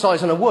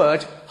overemphasize on a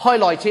word,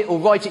 highlight it or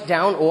write it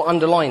down or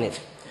underline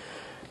it.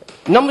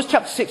 Numbers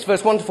chapter 6,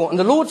 verse 1 to 4. And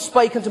the Lord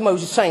spake unto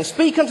Moses, saying,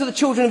 speak unto the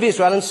children of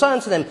Israel, and say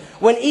unto them,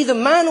 when either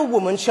man or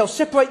woman shall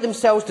separate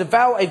themselves to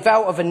vow a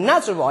vow of a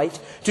Nazarite,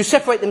 to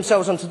separate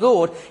themselves unto the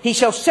Lord, he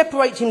shall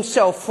separate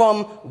himself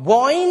from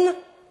wine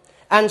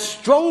and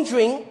strong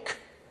drink,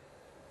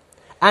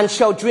 and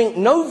shall drink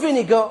no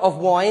vinegar of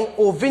wine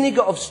or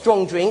vinegar of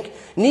strong drink,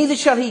 neither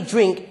shall he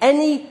drink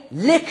any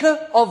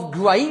liquor of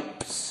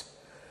grapes,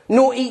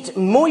 nor eat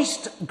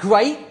moist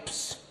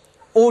grapes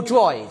or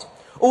dried.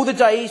 All the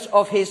days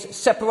of his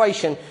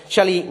separation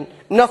shall he eat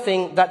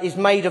nothing that is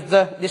made of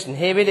the... Listen,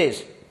 here it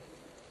is.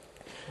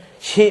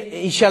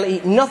 He shall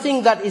eat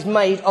nothing that is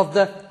made of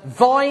the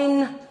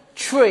vine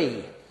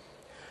tree.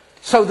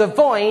 So the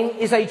vine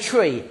is a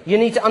tree. You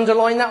need to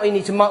underline that or you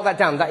need to mark that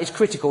down. That is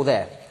critical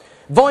there.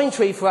 Vine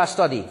tree for our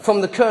study,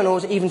 from the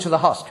kernels even to the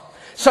husk.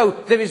 So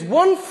there is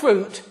one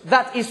fruit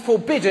that is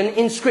forbidden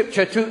in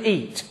Scripture to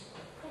eat.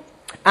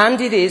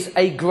 And it is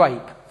a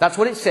grape. That's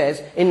what it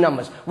says in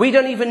Numbers. We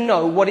don't even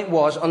know what it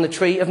was on the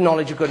tree of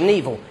knowledge of good and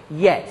evil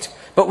yet.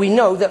 But we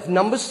know that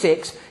Numbers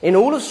 6, in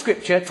all of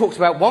Scripture, talks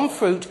about one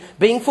fruit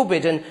being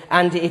forbidden,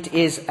 and it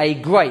is a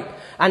grape.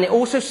 And it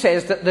also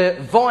says that the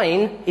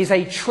vine is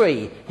a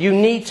tree. You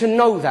need to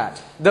know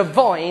that. The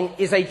vine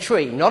is a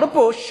tree. Not a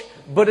bush,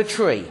 but a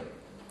tree.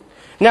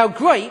 Now,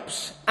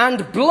 grapes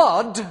and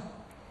blood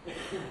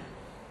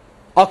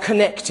are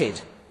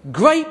connected.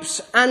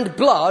 Grapes and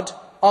blood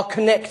are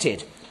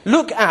connected.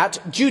 Look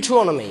at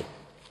Deuteronomy.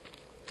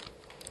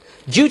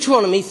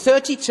 Deuteronomy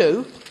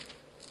 32,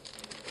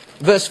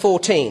 verse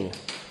 14.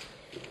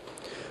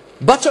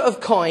 Butter of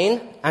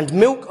kine and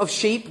milk of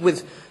sheep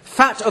with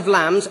fat of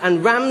lambs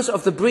and rams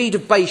of the breed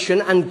of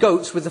Bashan and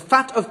goats with the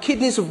fat of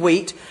kidneys of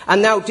wheat,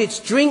 and thou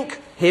didst drink,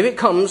 here it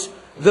comes,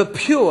 the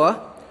pure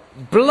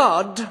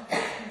blood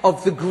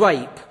of the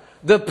grape.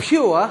 The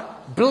pure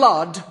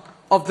blood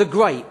of the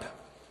grape.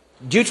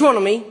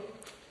 Deuteronomy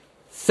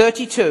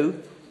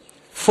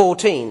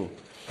 32:14.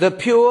 The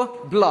pure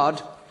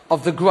blood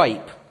of the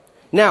grape.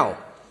 Now,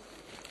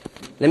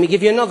 let me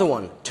give you another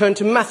one. Turn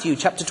to Matthew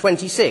chapter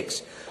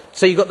 26.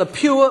 So you've got the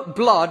pure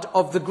blood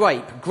of the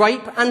grape.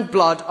 Grape and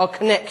blood are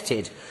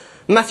connected.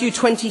 Matthew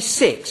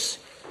 26.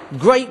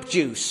 Grape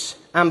juice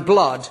and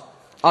blood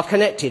are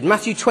connected.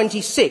 Matthew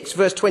 26,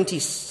 verse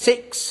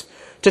 26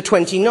 to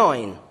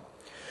 29.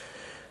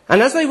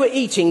 And as they were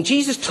eating,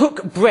 Jesus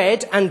took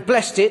bread and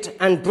blessed it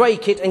and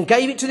brake it and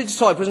gave it to the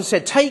disciples and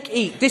said, "Take,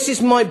 eat, this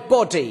is my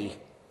body."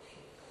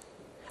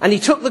 And he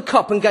took the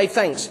cup and gave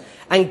thanks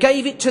and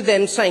gave it to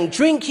them, saying,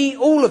 "Drink ye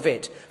all of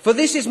it, for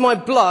this is my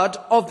blood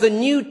of the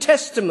New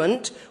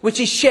Testament, which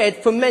is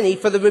shed for many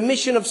for the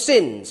remission of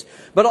sins.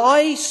 But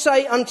I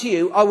say unto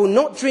you, I will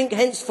not drink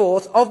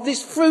henceforth of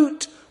this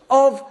fruit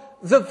of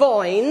the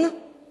vine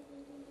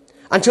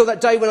until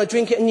that day when I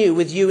drink it anew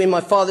with you in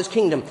my Father's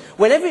kingdom."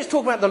 Whenever it's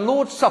talking about the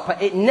Lord's Supper,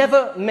 it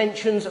never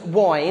mentions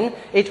wine.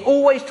 It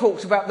always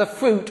talks about the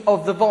fruit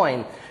of the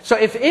vine. So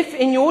if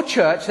in your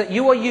church that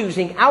you are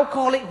using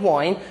alcoholic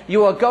wine,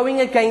 you are going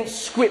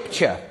against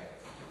Scripture.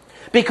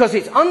 Because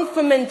it's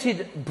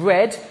unfermented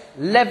bread,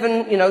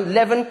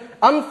 leaven,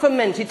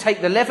 unfermented,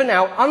 take the leaven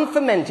out,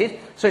 unfermented,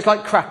 so it's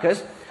like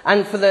crackers.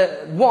 And for the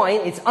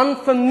wine, it's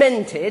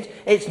unfermented,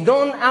 it's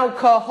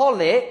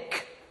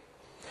non-alcoholic.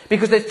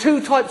 Because there's two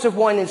types of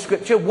wine in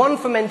Scripture, one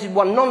fermented,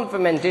 one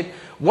non-fermented,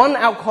 one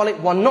alcoholic,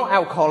 one not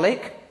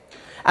alcoholic.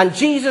 And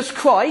Jesus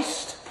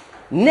Christ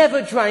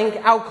never drank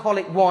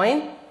alcoholic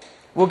wine.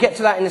 We'll get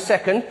to that in a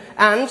second.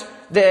 And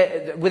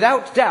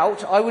without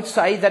doubt, I would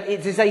say that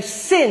it is a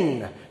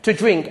sin to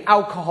drink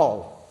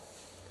alcohol.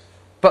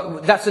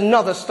 But that's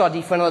another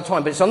study for another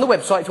time. But it's on the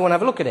website if you want to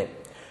have a look at it.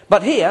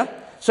 But here,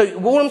 so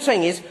what I'm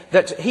saying is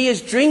that he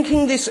is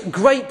drinking this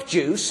grape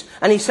juice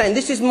and he's saying,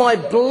 "This is my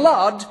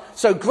blood."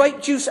 So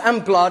grape juice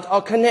and blood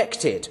are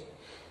connected.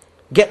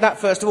 Get that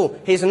first of all.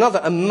 Here's another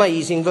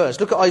amazing verse.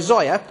 Look at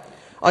Isaiah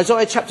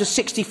chapter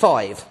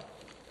 65.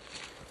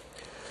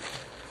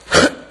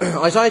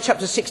 Isaiah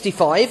chapter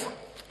 65,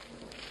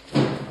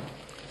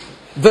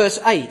 verse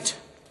 8.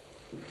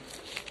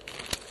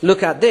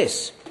 Look at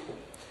this.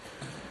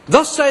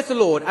 "Thus saith the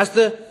Lord, as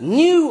the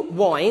new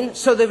wine,"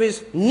 so there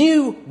is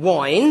new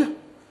wine,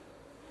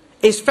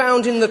 "is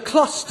found in the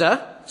cluster."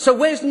 So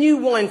where's new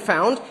wine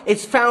found?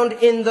 It's found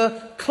in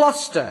the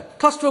cluster.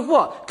 Cluster of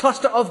what?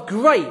 Cluster of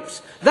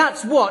grapes.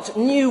 That's what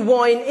new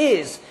wine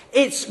is.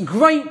 It's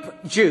grape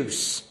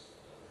juice.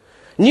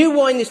 "New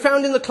wine is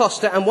found in the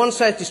cluster, and one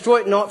saith,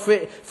 Destroy it not,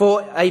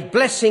 for a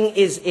blessing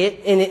is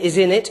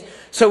in it.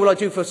 So will I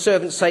do for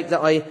servants' sake,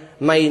 that I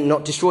may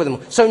not destroy them."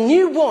 So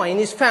new wine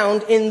is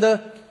found in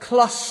the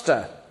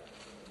cluster.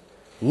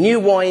 New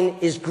wine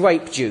is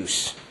grape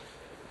juice.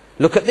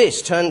 Look at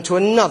this. Turn to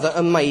another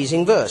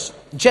amazing verse.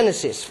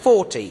 Genesis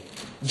 40.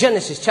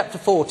 Genesis chapter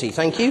 40.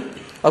 Thank you.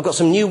 I've got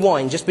some new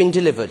wine just been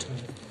delivered.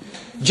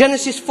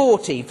 Genesis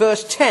 40,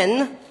 verse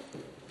 10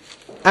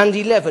 and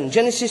 11.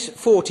 Genesis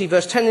 40,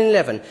 verse 10 and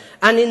 11.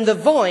 "And in the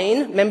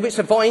vine," remember it's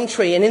a vine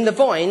tree, "and in the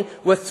vine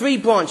were 3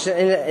 branches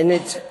in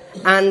it,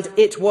 and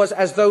it was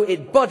as though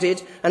it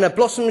budded, and a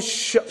blossom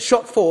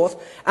shot forth,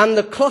 and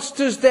the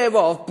clusters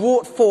thereof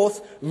brought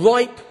forth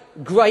ripe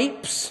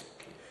grapes."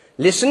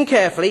 Listen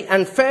carefully.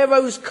 "And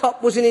Pharaoh's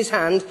cup was in his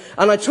hand,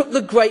 and I took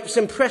the grapes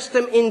and pressed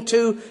them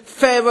into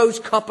Pharaoh's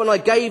cup, and I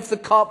gave the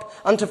cup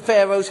unto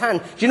Pharaoh's hand."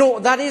 Do you know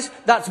what that is?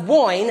 That's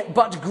wine,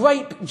 but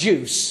grape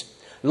juice.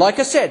 Like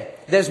I said,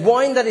 there's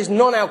wine that is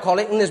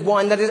non-alcoholic and there's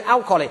wine that is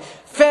alcoholic.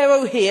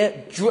 Pharaoh here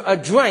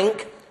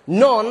drank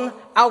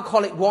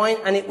non-alcoholic wine,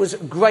 and it was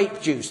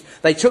grape juice.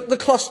 They took the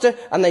cluster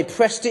and they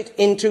pressed it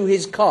into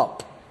his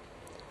cup.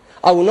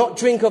 "I will not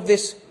drink of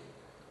this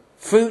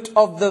fruit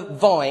of the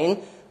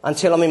vine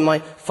until I'm in my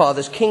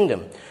Father's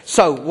kingdom."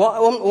 So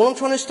all I'm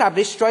trying to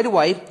establish straight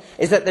away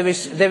is that there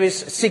is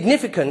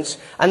significance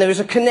and there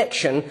is a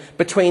connection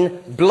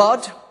between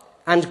blood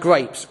and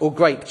grapes, or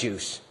grape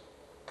juice.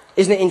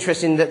 Isn't it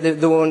interesting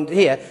that the one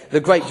here, the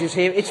grape juice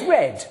here, it's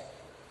red.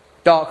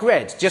 Dark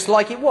red, just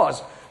like it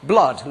was.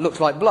 Blood, looks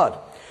like blood.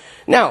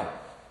 Now,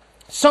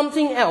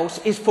 something else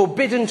is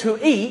forbidden to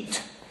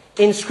eat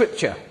in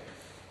Scripture.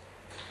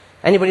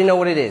 Anybody know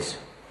what it is?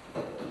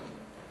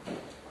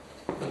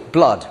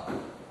 Blood.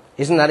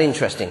 Isn't that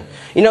interesting?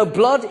 You know,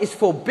 blood is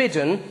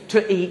forbidden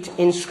to eat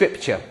in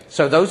Scripture.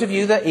 So those of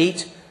you that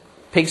eat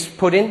pig's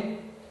pudding,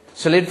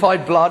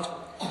 solidified blood,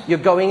 you're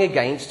going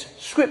against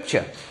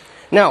Scripture.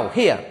 Now,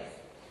 here.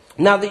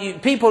 Now,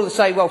 people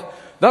say, well,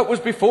 that was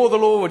before the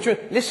law.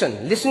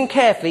 Listen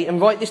carefully and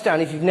write this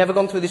down if you've never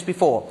gone through this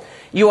before.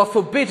 You are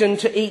forbidden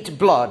to eat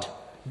blood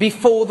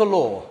before the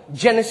law.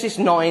 Genesis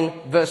 9,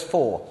 verse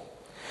 4.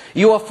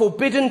 You are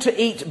forbidden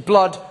to eat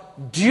blood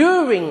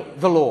during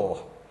the law.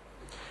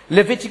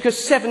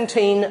 Leviticus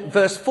 17,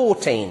 verse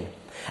 14.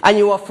 And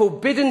you are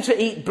forbidden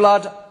to eat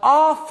blood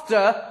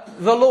after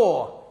the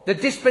law. The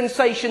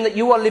dispensation that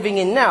you are living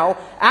in now,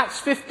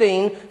 Acts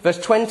 15, verse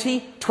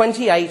 20,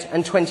 28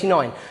 and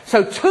 29.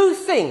 So two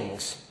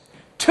things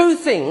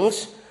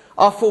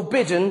are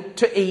forbidden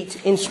to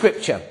eat in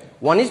Scripture.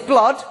 One is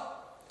blood.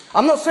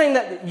 I'm not saying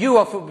that you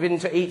are forbidden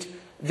to eat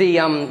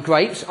the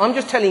grapes. I'm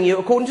just telling you,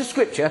 according to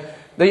Scripture,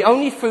 the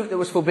only fruit that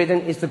was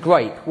forbidden is the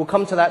grape. We'll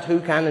come to that, who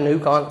can and who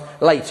can't,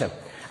 later.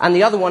 And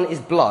the other one is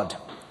blood.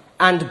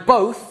 And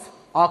both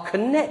are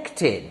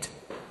connected.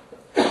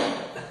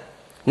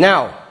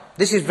 Now,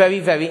 this is very,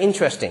 very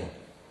interesting.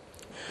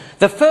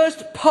 The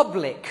first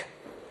public,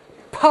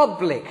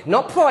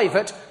 not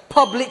private,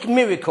 public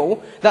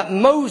miracle that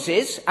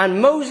Moses,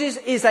 and Moses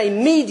is a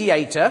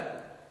mediator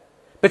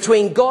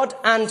between God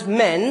and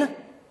men.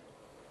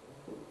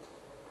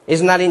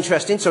 Isn't that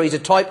interesting? So he's a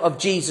type of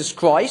Jesus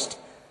Christ.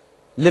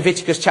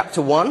 Leviticus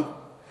chapter 1.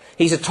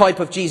 He's a type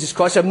of Jesus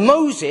Christ. So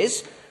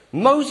Moses'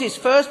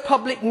 first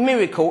public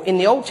miracle in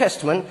the Old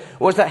Testament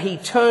was that he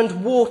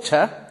turned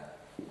water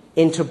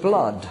into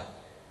blood.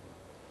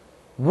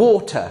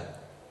 Water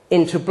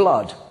into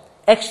blood.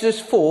 Exodus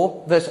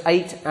 4, verse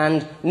 8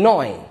 and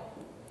 9.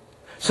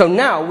 So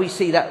now we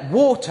see that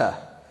water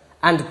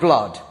and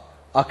blood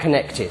are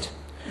connected.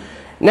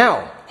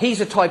 Now,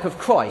 he's a type of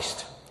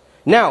Christ.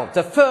 Now,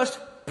 the first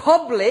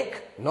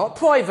public, not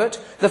private,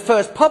 the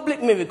first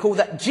public miracle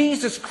that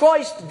Jesus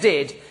Christ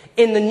did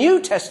in the New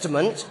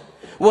Testament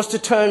was to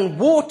turn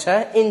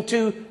water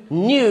into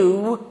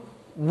new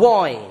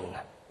wine.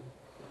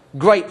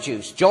 Grape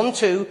juice. John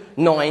 2,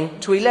 9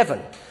 to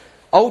 11.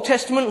 Old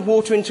Testament,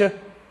 water into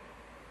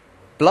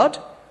blood,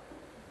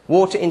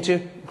 water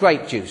into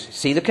grape juice.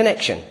 See the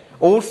connection.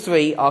 All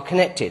three are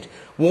connected.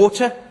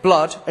 Water,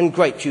 blood and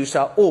grape juice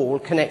are all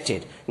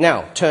connected.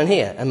 Now, turn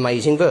here.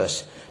 Amazing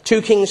verse.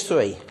 2 Kings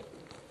 3.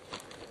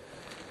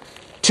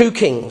 2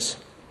 Kings,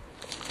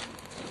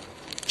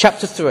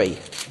 chapter 3,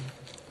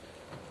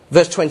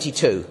 verse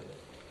 22.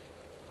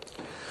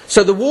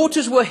 So the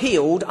waters were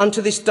healed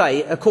unto this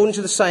day, according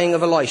to the saying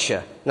of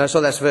Elisha. No, so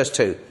that's verse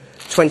 2.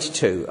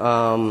 22.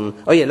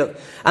 Look.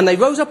 And they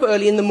rose up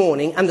early in the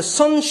morning, and the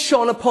sun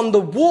shone upon the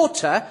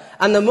water,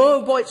 and the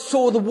Moabites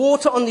saw the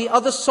water on the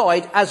other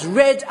side as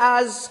red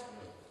as...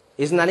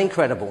 Isn't that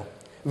incredible?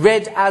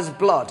 Red as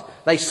blood.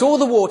 They saw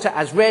the water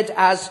as red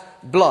as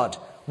blood.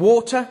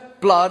 Water,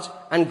 blood,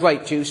 and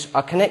grape juice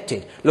are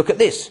connected. Look at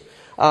this.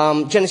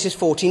 Genesis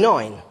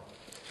 49.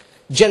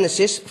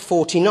 Genesis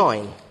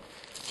 49.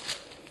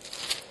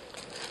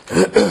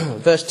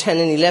 Verse 10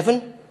 and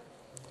 11.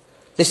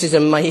 This is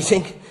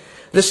amazing.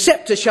 The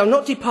scepter shall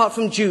not depart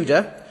from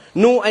Judah,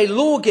 nor a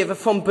lawgiver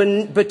from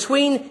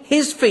between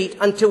his feet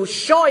until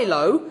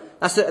Shiloh,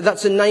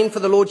 that's a name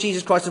for the Lord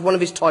Jesus Christ as one of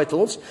his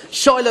titles,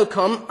 Shiloh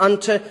come,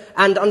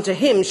 and unto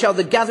him shall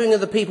the gathering of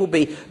the people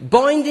be,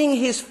 binding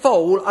his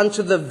foal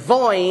unto the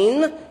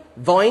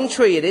vine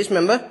tree it is,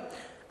 remember,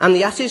 and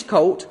the ass's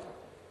colt,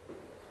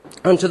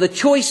 unto the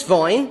choice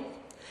vine.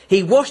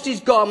 He washed his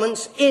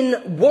garments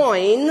in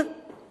wine,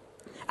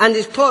 and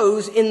his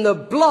clothes in the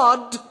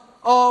blood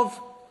of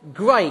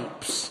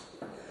grapes.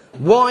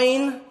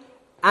 Wine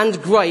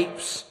and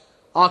grapes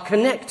are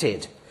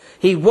connected.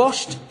 He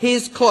washed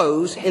his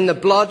clothes in the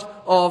blood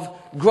of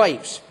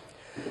grapes.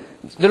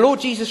 The Lord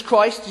Jesus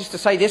Christ, just to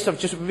say this, I've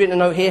just written a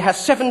note here,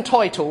 has 7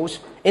 titles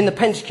in the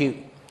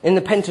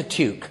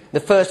Pentateuch, the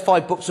first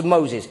 5 books of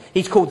Moses.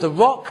 He's called the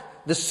rock,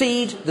 the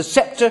seed, the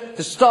scepter,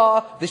 the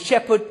star, the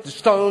shepherd, the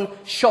stone,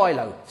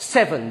 Shiloh.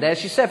 7.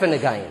 There's your 7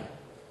 again.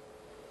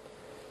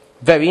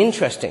 Very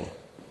interesting.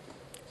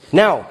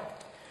 Now,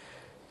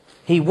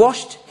 he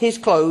washed his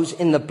clothes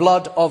in the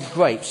blood of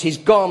grapes, his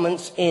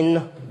garments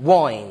in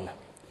wine.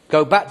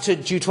 Go back to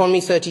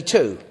Deuteronomy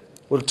 32.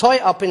 We'll tie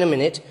it up in a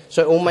minute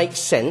so it all makes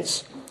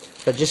sense.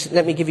 But just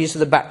let me give you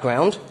the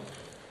background.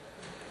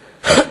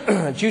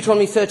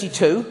 Deuteronomy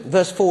 32,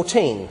 verse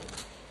 14.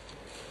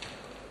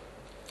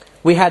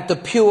 We had the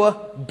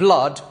pure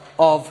blood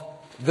of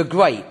the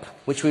grape,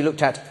 which we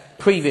looked at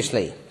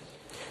previously.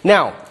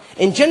 Now,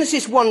 in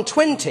Genesis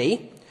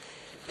 1:20,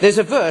 there's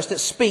a verse that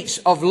speaks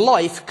of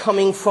life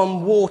coming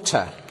from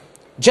water.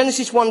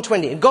 Genesis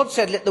 1:20. God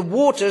said, let the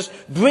waters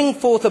bring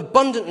forth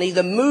abundantly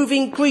the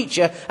moving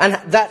creature and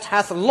that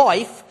hath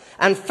life,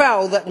 and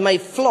fowl that may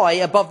fly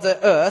above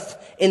the earth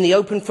in the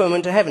open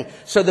firmament of heaven.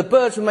 So the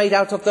birds were made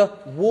out of the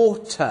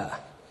water.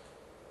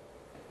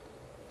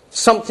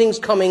 Something's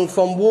coming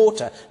from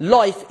water.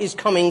 Life is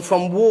coming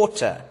from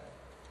water.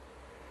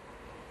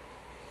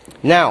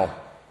 Now,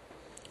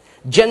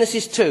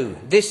 Genesis 2.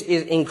 This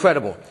is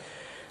incredible.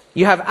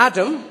 You have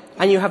Adam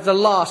and you have the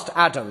last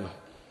Adam.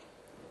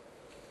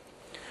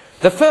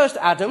 The first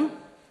Adam,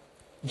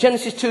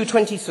 Genesis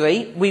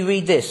 2:23, we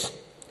read this.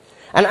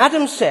 And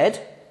Adam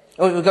said,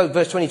 we'll go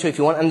verse 22 if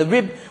you want, and the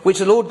rib which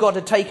the Lord God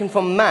had taken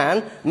from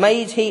man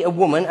made he a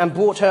woman and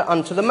brought her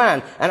unto the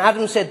man. And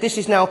Adam said, this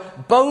is now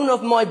bone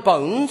of my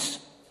bones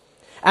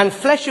and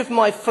flesh of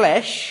my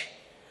flesh.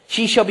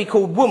 She shall be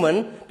called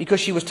woman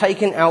because she was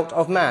taken out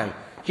of man.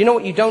 Do you know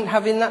what you don't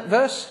have in that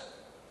verse?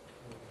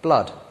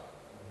 Blood.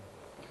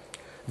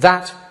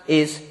 That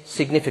is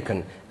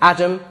significant.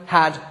 Adam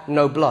had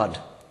no blood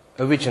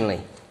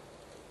originally.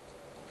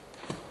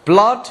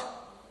 Blood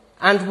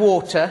and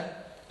water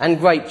and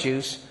grape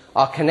juice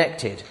are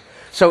connected.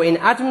 So in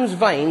Adam's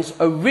veins,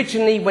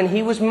 originally when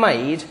he was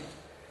made,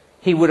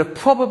 he would have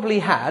probably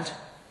had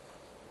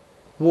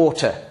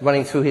water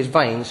running through his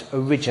veins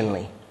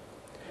originally,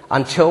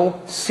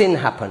 until sin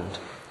happened.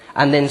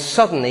 And then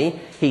suddenly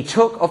he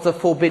took of the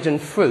forbidden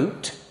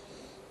fruit,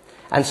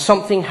 and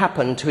something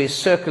happened to his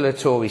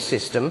circulatory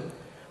system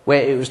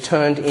where it was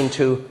turned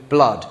into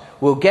blood.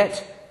 We'll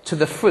get to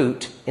the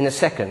fruit in a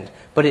second,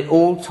 but it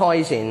all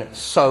ties in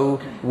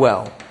so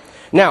well.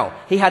 Now,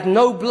 he had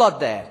no blood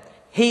there.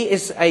 He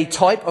is a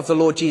type of the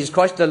Lord Jesus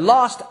Christ, the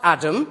last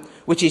Adam,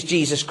 which is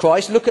Jesus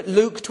Christ. Look at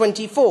Luke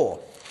 24.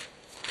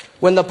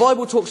 When the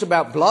Bible talks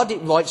about blood,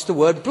 it writes the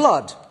word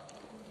blood.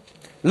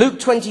 Luke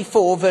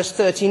 24, verse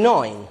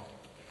 39.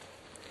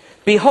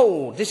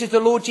 Behold, this is the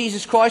Lord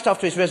Jesus Christ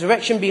after his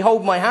resurrection.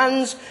 Behold my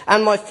hands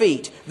and my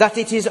feet, that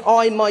it is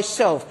I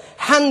myself.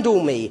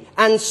 Handle me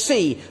and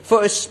see,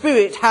 for a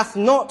spirit hath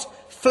not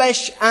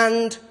flesh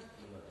and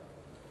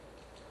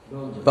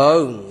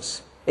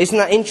bones. Isn't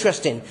that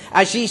interesting?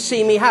 As ye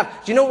see me have.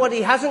 Do you know what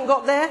he hasn't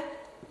got there?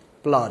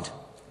 Blood.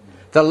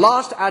 The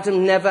last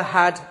Adam never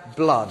had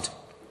blood.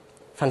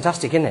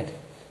 Fantastic, isn't it?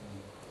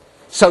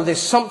 So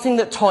there's something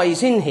that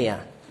ties in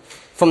here.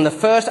 From the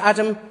first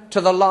Adam to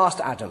the last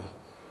Adam.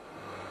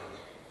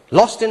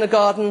 Lost in a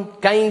garden,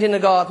 gained in a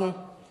garden.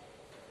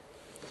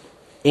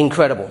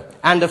 Incredible.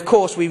 And of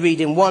course we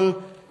read in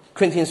 1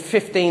 Corinthians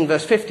 15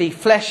 verse 50,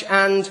 flesh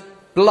and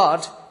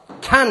blood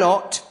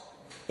cannot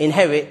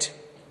inherit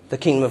the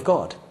kingdom of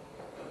God.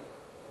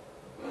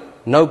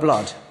 No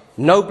blood.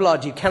 No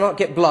blood. You cannot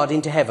get blood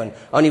into heaven.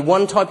 Only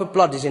one type of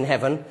blood is in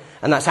heaven,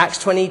 and that's Acts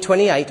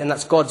 20:28, and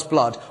that's God's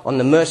blood on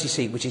the mercy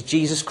seat, which is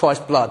Jesus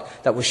Christ's blood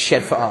that was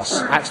shed for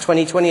us. Acts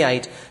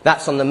 20:28,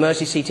 that's on the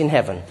mercy seat in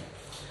heaven.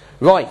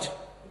 Right.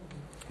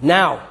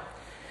 Now,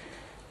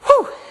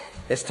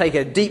 let's take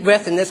a deep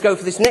breath and let's go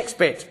for this next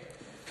bit.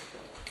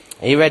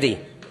 Are you ready?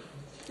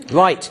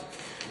 Right.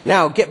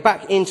 Now, get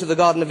back into the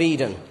Garden of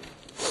Eden.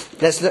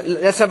 Let's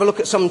have a look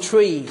at some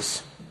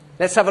trees.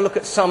 Let's have a look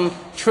at some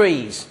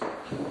trees.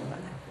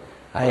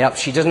 Hey up,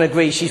 she doesn't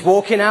agree. She's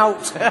walking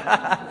out.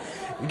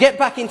 Get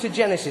back into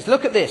Genesis.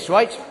 Look at this,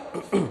 right?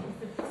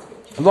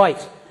 Right.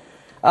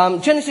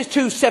 Genesis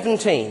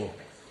 2:17.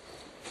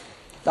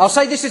 I'll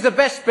say this is the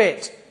best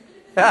bit.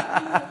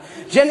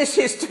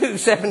 Genesis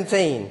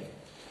 2:17.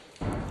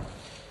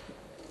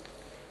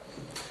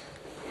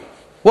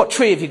 What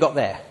tree have you got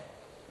there?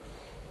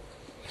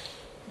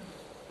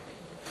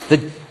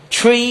 The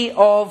tree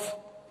of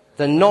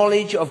the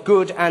knowledge of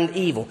good and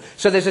evil.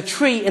 So there's a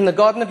tree in the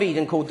Garden of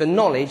Eden called the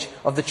knowledge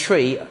of the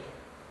tree,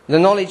 the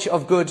knowledge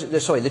of good,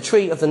 the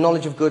tree of the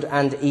knowledge of good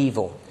and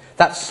evil.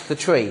 That's the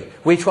tree.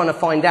 We're trying to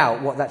find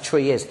out what that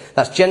tree is.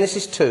 That's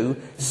Genesis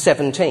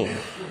 2:17.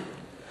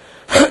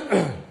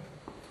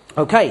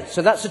 Okay,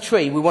 so that's a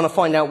tree. We want to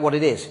find out what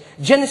it is.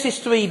 Genesis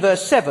 3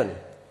 verse 7.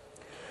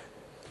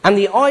 And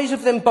the eyes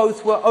of them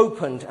both were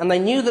opened, and they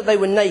knew that they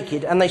were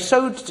naked, and they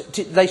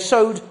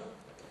sewed,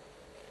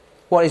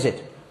 what is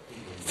it?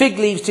 Fig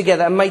leaves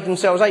together and made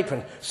themselves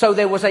aprons. So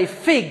there was a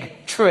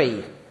fig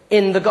tree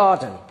in the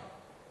garden.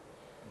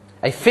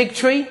 A fig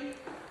tree,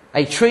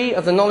 a tree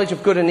of the knowledge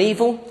of good and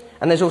evil,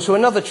 and there's also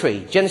another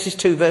tree, Genesis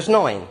 2 verse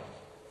 9.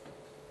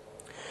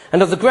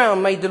 And of the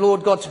ground made the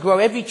Lord God to grow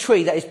every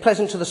tree that is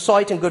pleasant to the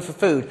sight and good for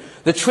food,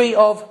 the tree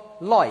of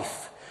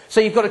life. So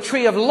you've got a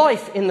tree of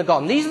life in the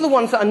garden. These are the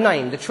ones that are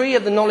named, the tree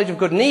of the knowledge of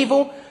good and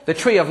evil, the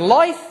tree of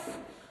life,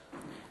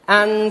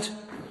 and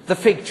the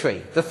fig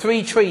tree. The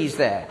three trees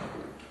there.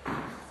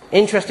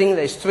 Interesting,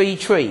 there's three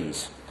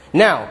trees.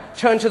 Now,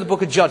 turn to the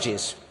book of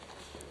Judges.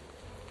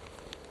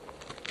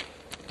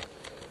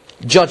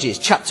 Judges,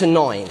 chapter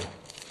 9.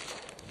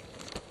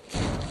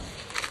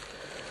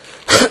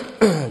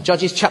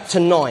 Judges, chapter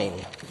 9.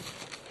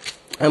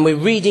 And we're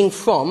reading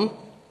from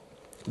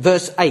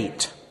verse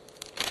 8.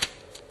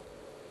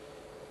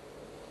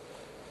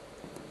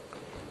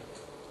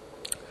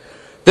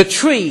 The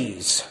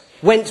trees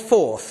went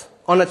forth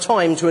on a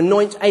time to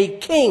anoint a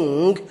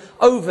king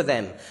over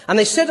them. And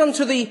they said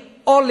unto the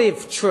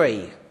olive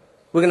tree,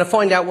 we're going to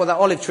find out what that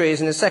olive tree is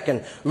in a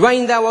second,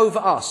 reign thou over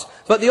us.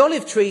 But the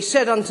olive tree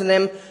said unto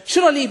them,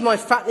 should I leave my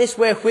fatness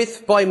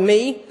wherewith by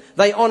me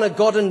they honour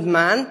God and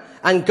man,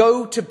 and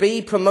go to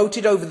be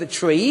promoted over the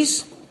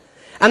trees?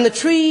 And the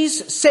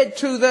trees said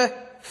to the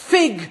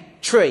fig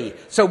tree.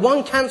 So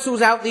one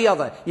cancels out the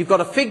other. You've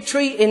got a fig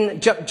tree in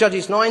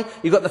Judges 9,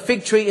 you've got the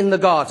fig tree in the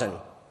garden.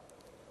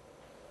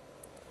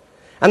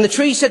 And the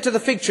tree said to the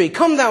fig tree,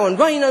 come thou and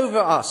reign over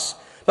us.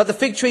 But the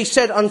fig tree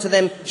said unto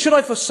them, should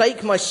I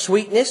forsake my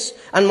sweetness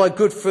and my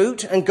good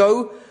fruit, and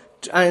go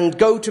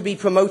to be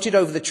promoted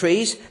over the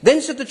trees?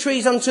 Then said the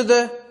trees unto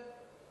the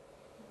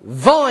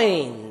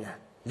vine,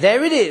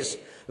 there it is,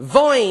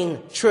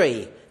 vine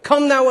tree,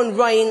 come thou and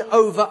reign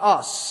over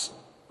us.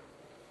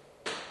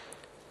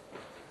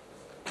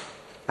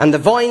 And the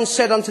vine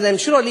said unto them,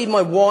 should I leave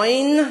my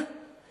wine,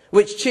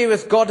 which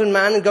cheereth God and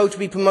man, and go to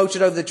be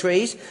promoted over the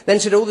trees?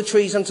 Then said all the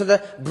trees unto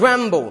the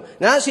bramble.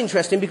 Now that's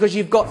interesting, because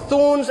you've got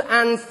thorns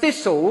and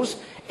thistles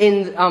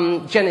in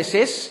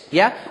Genesis,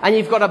 yeah? And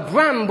you've got a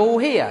bramble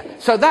here.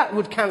 So that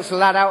would cancel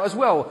that out as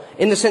well,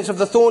 in the sense of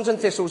the thorns and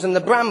thistles and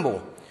the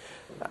bramble.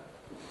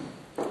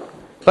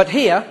 But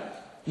here,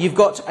 you've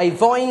got a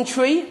vine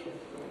tree,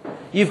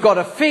 you've got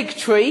a fig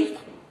tree,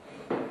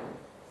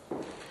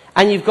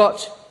 and you've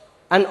got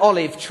an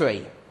olive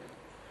tree.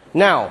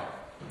 Now,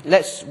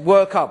 let's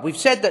work up. We've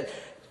said that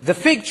the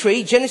fig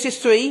tree,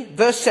 Genesis 3,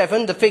 verse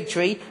 7, the fig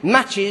tree,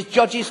 matches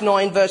Judges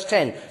 9, verse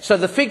 10. So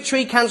the fig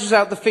tree cancels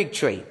out the fig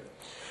tree.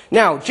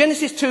 Now,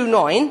 Genesis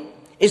 2:9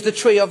 is the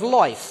tree of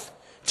life.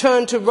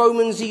 Turn to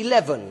Romans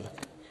 11.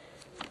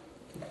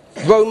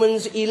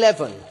 Romans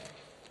 11.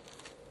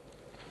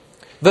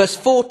 Verse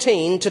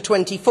 14 to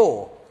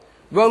 24.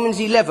 Romans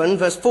 11,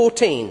 verse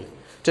 14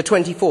 to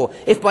 24.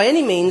 If by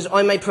any means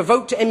I may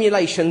provoke to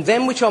emulation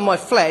them which are my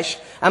flesh,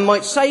 and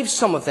might save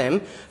some of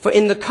them, for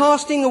in the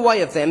casting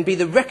away of them be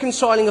the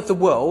reconciling of the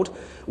world,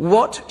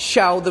 what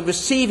shall the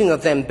receiving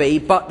of them be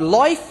but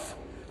life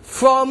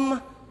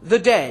from the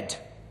dead?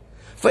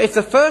 For if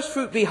the first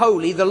fruit be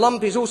holy, the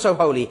lump is also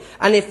holy.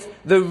 And if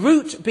the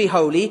root be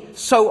holy,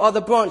 so are the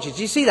branches.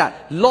 Do you see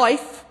that?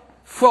 Life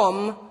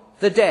from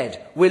the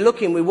dead. We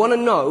want to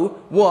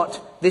know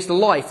what this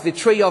life, the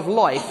tree of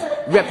life,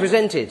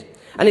 represented.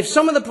 And if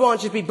some of the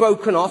branches be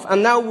broken off,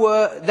 and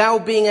thou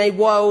being a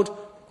wild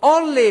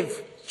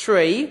olive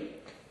tree,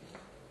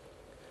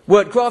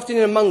 wert grafted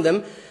in among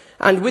them,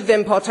 and with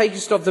them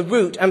partakest of the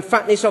root and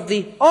fatness of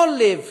the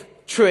olive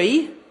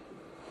tree,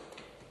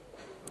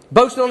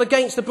 boast not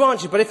against the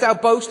branches, but if thou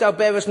boast, thou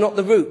bearest not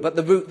the root, but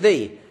the root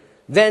thee.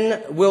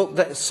 Then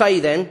wilt say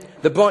then,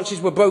 the branches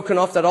were broken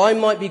off, that I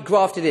might be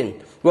grafted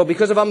in. Well,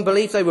 because of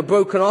unbelief they were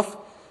broken off,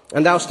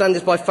 and thou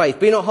standest by faith.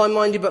 Be not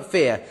high-minded, but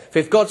fear. For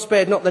if God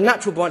spared not the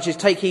natural branches,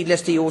 take heed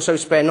lest he also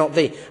spare not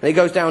thee. And it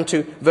goes down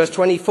to verse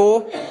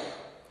 24.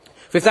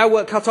 For if thou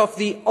wert cut off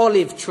the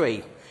olive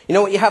tree. You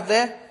know what you have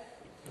there?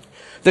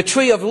 The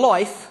tree of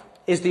life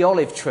is the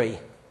olive tree.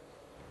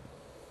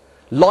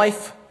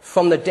 Life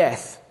from the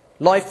death.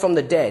 Life from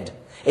the dead.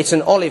 It's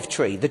an olive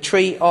tree, the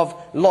tree of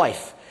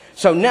life.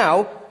 So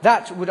now,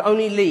 that would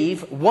only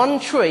leave one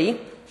tree,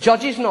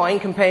 Judges 9,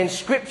 comparing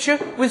scripture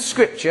with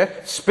scripture,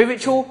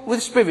 spiritual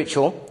with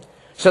spiritual.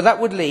 So that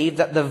would leave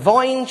that the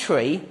vine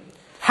tree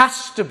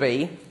has to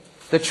be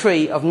the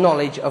tree of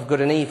knowledge of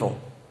good and evil.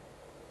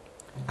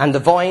 And the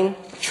vine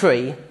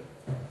tree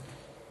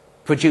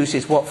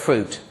produces what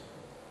fruit?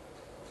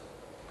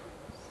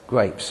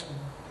 Grapes.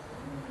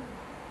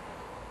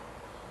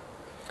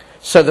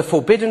 So the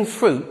forbidden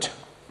fruit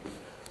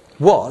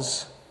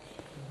was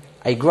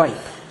a grape.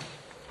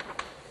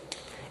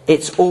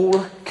 It's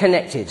all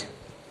connected.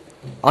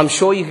 I'm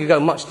sure you could go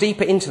much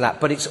deeper into that,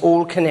 but it's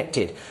all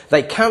connected.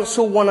 They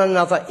cancel one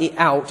another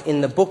out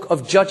in the book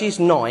of Judges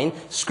 9,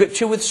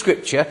 scripture with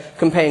scripture,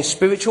 comparing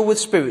spiritual with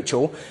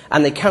spiritual,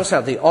 and they cancel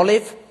out the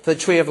olive, the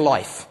tree of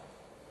life,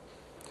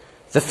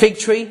 the fig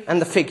tree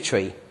and the fig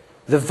tree,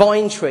 the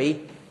vine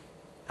tree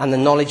and the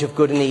knowledge of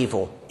good and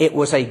evil. It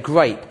was a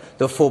grape.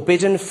 The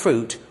forbidden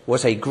fruit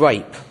was a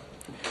grape.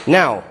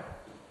 Now,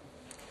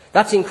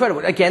 that's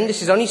incredible. Again,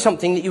 this is only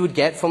something that you would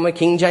get from a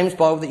King James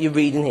Bible that you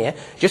read in here,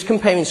 just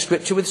comparing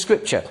scripture with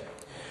scripture.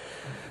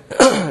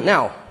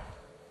 Now,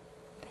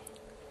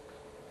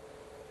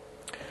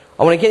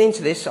 I want to get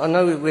into this. I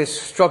know we're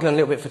struggling a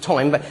little bit for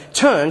time, but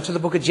turn to the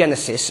book of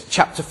Genesis,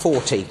 chapter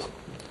 40.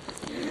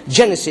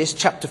 Genesis,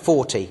 chapter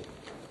 40.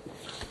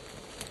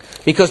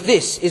 Because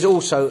this is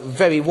also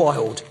very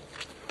wild.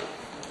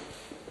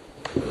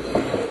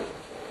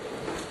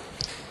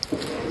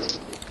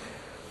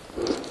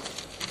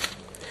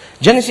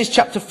 Genesis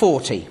chapter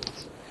 40.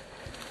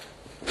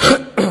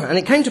 And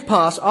it came to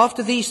pass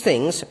after these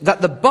things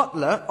that the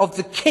butler of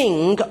the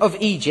king of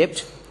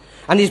Egypt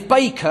and his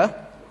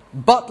baker,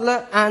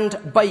 butler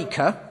and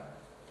baker,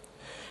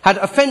 had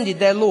offended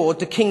their lord,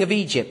 the king of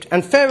Egypt.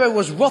 And Pharaoh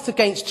was wroth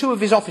against two of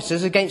his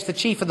officers, against the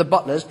chief of the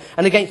butlers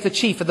and against the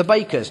chief of the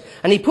bakers.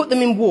 And he put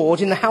them in ward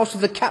in the house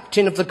of the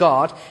captain of the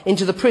guard,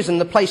 into the prison,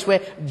 the place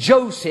where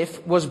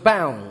Joseph was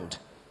bound.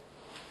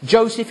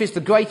 Joseph is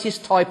the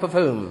greatest type of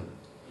whom?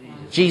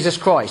 Jesus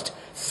Christ.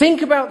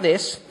 Think about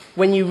this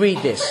when you read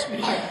this.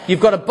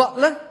 You've got a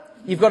butler,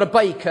 you've got a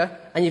baker,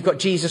 and you've got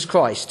Jesus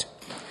Christ.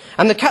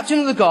 And the captain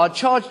of the guard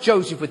charged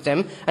Joseph with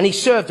them, and he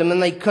served them,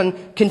 and they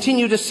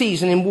continued a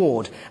season in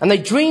ward. And they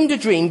dreamed a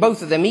dream,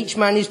 both of them, each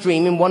man his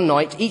dream in one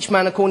night, each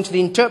man according to the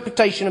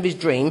interpretation of his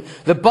dream,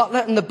 the butler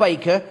and the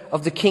baker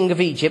of the king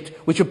of Egypt,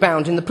 which were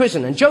bound in the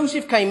prison. And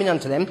Joseph came in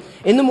unto them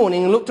in the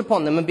morning, and looked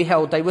upon them, and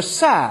beheld they were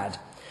sad.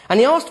 And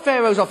he asked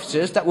Pharaoh's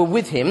officers that were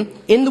with him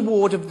in the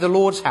ward of the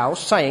Lord's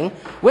house, saying,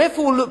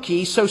 Wherefore look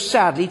ye so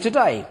sadly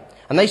today?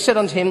 And they said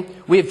unto him,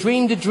 We have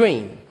dreamed a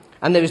dream,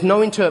 and there is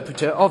no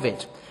interpreter of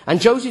it.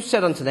 And Joseph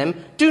said unto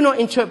them, Do not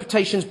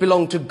interpretations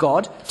belong to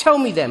God? Tell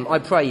me them, I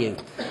pray you.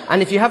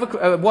 And if you have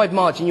a wide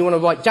margin, you want to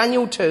write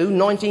Daniel 2,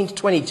 19 to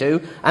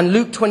 22, and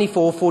Luke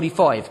 24,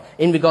 45,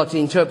 in regard to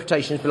the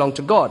interpretations belong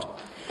to God.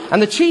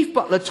 And the chief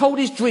butler told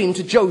his dream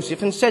to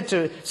Joseph, and said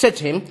to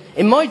him,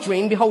 In my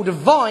dream, behold, a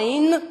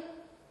vine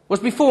was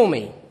before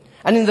me,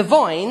 and in the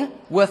vine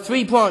were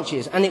 3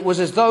 branches, and it was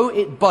as though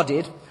it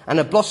budded, and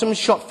the blossoms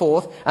shot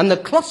forth, and the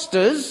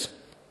clusters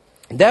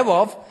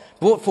thereof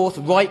brought forth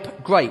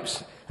ripe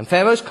grapes. And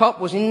Pharaoh's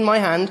cup was in my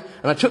hand,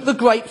 and I took the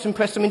grapes and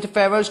pressed them into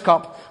Pharaoh's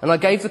cup, and I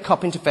gave the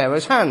cup into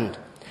Pharaoh's hand.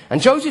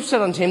 And Joseph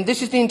said unto him,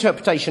 this is the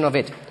interpretation of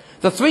it.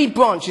 The 3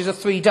 branches are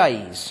 3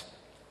 days.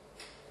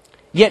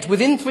 Yet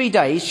within 3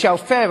 days shall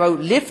Pharaoh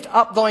lift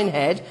up thine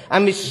head,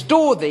 and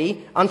restore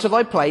thee unto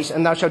thy place,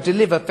 and thou shalt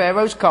deliver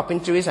Pharaoh's cup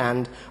into his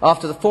hand,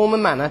 after the former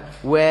manner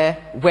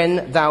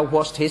when thou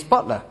wast his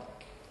butler.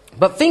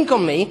 But think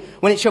on me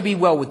when it shall be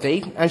well with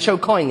thee, and show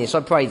kindness,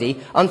 I pray thee,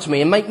 unto me,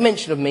 and make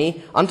mention of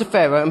me unto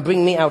Pharaoh, and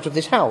bring me out of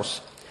this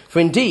house. For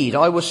indeed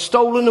I was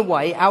stolen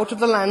away out of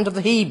the land of the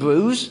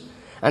Hebrews,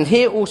 and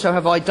here also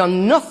have I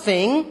done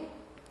nothing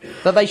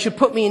that they should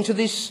put me into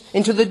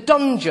the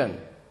dungeon.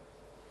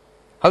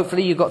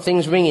 Hopefully you've got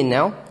things ringing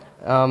now.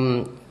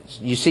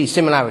 You see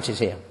similarities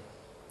here.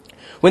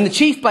 When the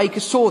chief baker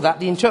saw that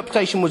the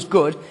interpretation was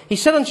good, he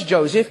said unto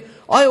Joseph,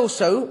 I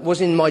also was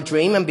in my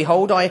dream, and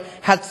behold, I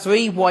had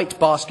 3 white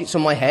baskets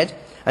on my head,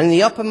 and in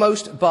the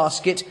uppermost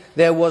basket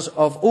there was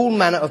of all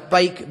manner of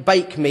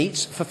bake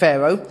meats for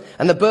Pharaoh,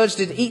 and the birds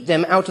did eat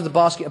them out of the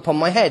basket upon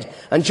my head.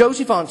 And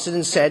Joseph answered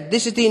and said,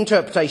 this is the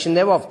interpretation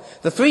thereof.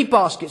 The 3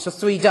 baskets are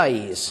 3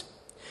 days.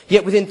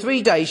 Yet within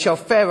 3 days shall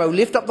Pharaoh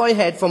lift up thy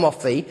head from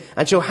off thee,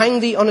 and shall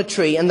hang thee on a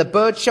tree, and the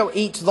birds shall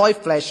eat thy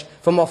flesh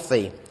from off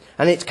thee.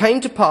 And it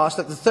came to pass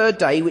that the 3rd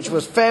day, which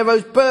was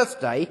Pharaoh's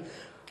birthday,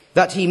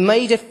 that he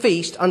made a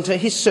feast unto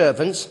his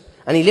servants,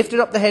 and he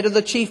lifted up the head of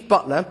the chief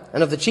butler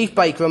and of the chief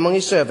baker among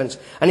his servants,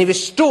 and he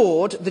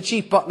restored the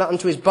chief butler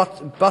unto his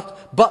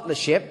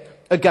butlership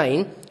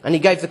again, and he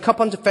gave the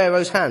cup unto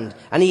Pharaoh's hand,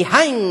 and he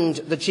hanged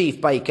the chief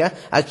baker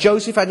as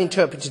Joseph had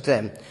interpreted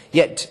them.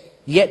 Yet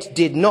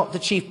did not the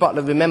chief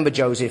butler remember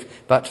Joseph,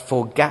 but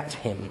forgat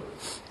him.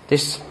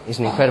 This is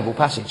an incredible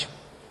passage.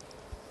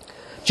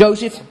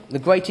 Joseph, the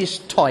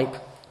greatest type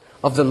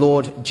of the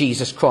Lord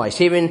Jesus Christ.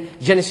 Here in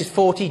Genesis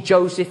 40,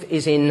 Joseph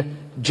is in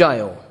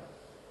jail.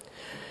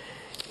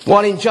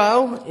 While in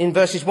jail, in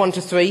verses 1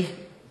 to 3,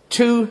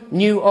 2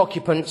 new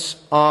occupants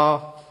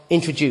are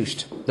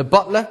introduced. The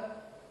butler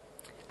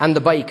and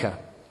the baker.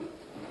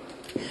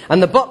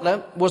 And the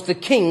butler was the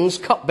king's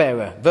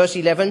cupbearer. Verse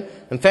 11,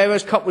 and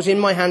Pharaoh's cup was in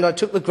my hand. I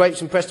took the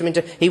grapes and pressed them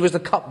into... He was the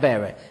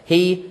cupbearer.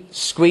 He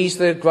squeezed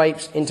the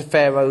grapes into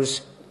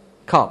Pharaoh's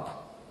cup.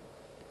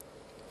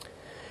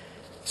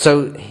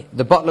 So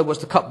the butler was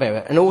the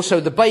cupbearer. And also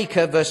the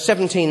baker, verse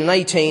 17 and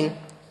 18,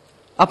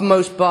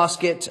 uppermost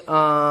basket,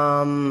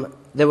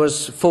 there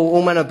was full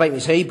all manner of baked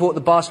meats. So he brought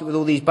the basket with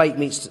all these baked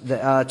meats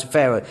to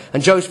Pharaoh.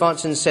 And Joseph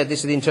answered and said, this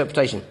is the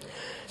interpretation.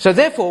 So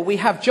therefore we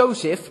have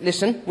Joseph,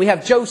 listen, we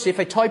have Joseph,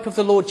 a type of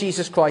the Lord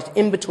Jesus Christ,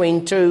 in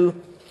between 2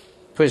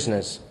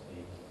 prisoners.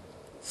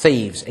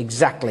 Thieves,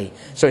 exactly.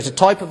 So it's a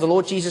type of the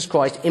Lord Jesus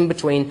Christ in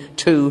between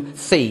 2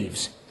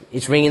 thieves.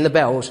 It's ringing the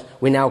bells.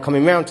 We're now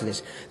coming round to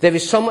this. There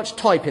is so much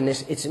type in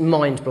this, it's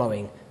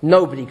mind-blowing.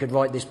 Nobody could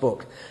write this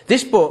book.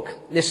 This book,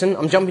 listen,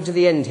 I'm jumping to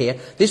the end here.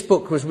 This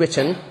book was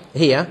written,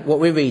 here, what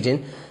we're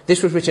reading,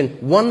 this was written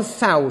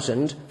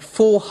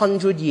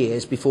 1,400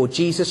 years before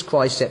Jesus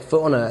Christ set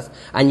foot on earth,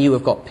 and you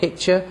have got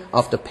picture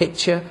after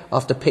picture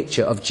after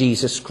picture of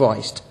Jesus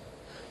Christ.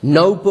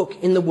 No book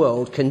in the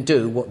world can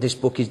do what this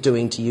book is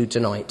doing to you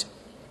tonight.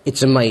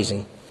 It's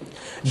amazing.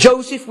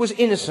 Joseph was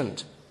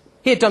innocent.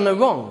 He had done no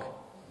wrong.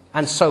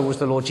 And so was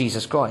the Lord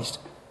Jesus Christ.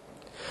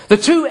 The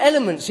 2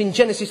 elements in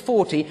Genesis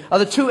 40 are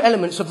the 2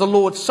 elements of the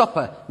Lord's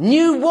Supper.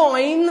 New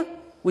wine,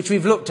 which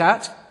we've looked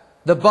at,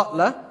 the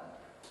butler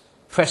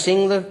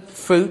pressing the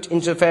fruit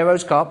into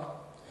Pharaoh's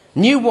cup.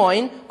 New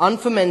wine,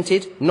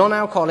 unfermented,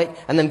 non-alcoholic.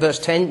 And then verse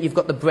 10, you've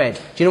got the bread.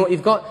 Do you know what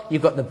you've got?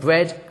 You've got the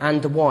bread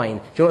and the wine.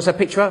 Do you know what's that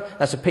picture of?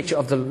 That's a picture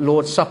of the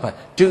Lord's Supper.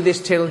 Do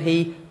this till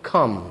he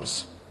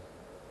comes.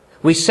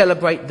 We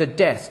celebrate the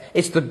death.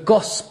 It's the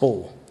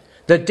gospel.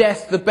 The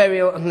death, the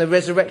burial and the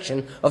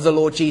resurrection of the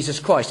Lord Jesus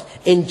Christ.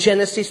 In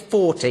Genesis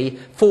 40,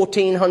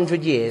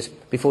 1,400 years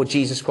before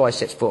Jesus Christ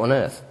sets foot on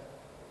earth.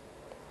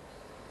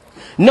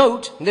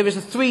 Note, there is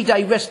a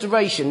 3-day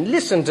restoration.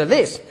 Listen to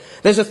this.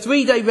 There's a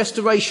 3-day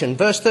restoration.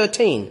 Verse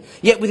 13.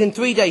 Yet within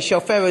 3 days shall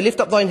Pharaoh lift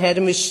up thine head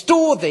and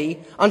restore thee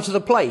unto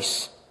the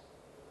place.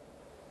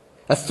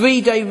 A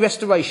 3-day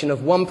restoration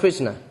of 1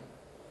 prisoner.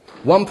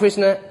 1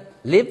 prisoner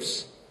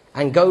lives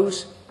and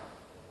goes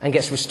and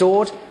gets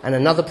restored, and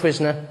another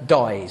prisoner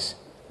dies.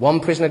 1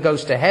 prisoner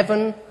goes to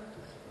heaven,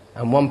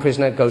 and 1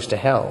 prisoner goes to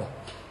hell.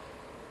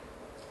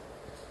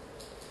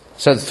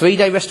 So the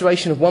 3-day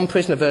restoration of 1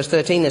 prisoner, verse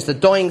 13, as the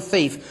dying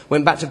thief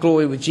went back to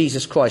glory with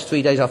Jesus Christ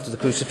 3 days after the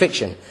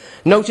crucifixion.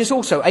 Notice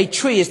also, a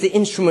tree is the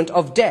instrument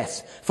of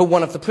death for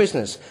 1 of the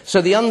prisoners.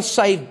 So the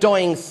unsaved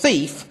dying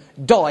thief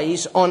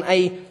dies on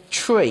a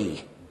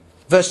tree.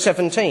 Verse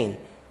 17,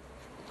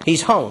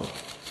 he's hung.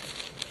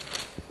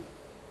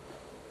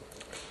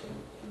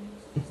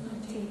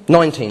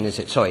 19, is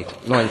it? Sorry,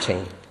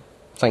 19.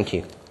 Thank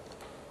you.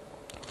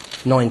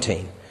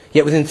 19.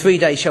 Yet within 3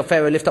 days shall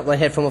Pharaoh lift up thy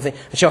head from off thee,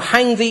 and shall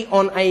hang thee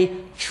on a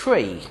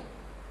tree.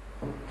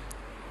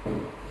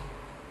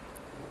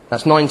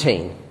 That's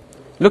 19.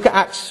 Look at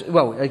Acts,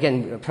 well,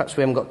 again, perhaps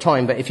we haven't got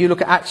time, but if you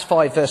look at Acts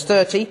 5 verse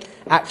 30,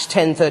 Acts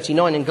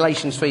 10:39 and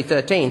Galatians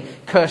 3:13,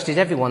 cursed is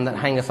everyone that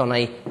hangeth on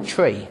a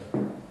tree.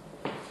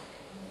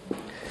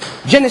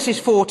 Genesis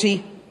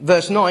 40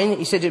 verse 9,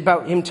 he said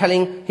about him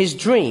telling his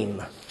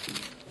dream.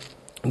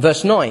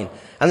 Verse 9,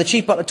 and the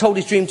chief butler told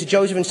his dream to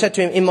Joseph and said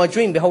to him, in my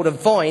dream, behold, a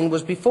vine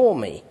was before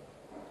me.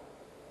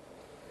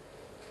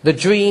 The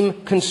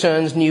dream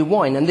concerns new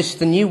wine, and this is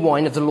the new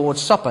wine of the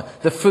Lord's Supper,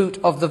 the fruit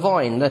of the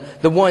vine,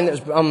 the wine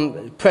that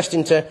was pressed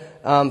into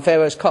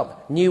Pharaoh's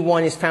cup. New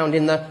wine is found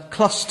in the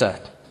cluster.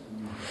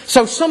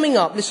 So summing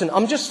up, listen,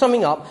 I'm just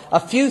summing up a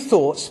few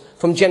thoughts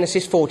from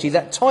Genesis 40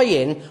 that tie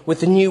in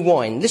with the new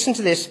wine. Listen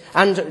to this,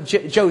 and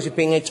Joseph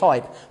being a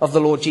type of the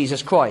Lord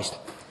Jesus Christ.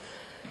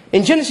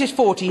 In Genesis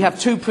 40 you have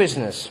two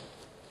prisoners.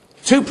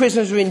 Two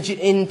prisoners were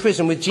in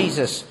prison with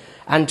Jesus,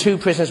 and two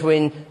prisoners were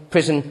in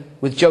prison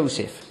with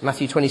Joseph.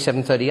 Matthew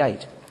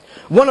 27:38.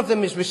 One of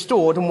them is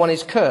restored and one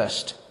is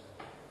cursed.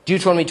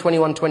 Deuteronomy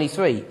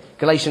 21:23,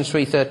 Galatians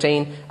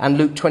 3:13, and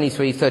Luke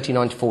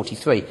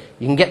 23:39-43.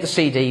 You can get the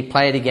CD,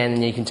 play it again,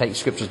 and you can take the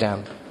scriptures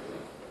down.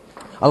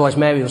 Otherwise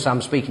Mary will say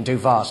I'm speaking too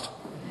fast.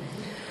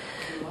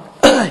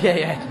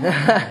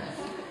 yeah.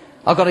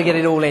 I've got to get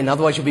it all in,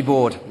 otherwise you'll be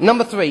bored.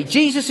 Number 3,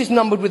 Jesus is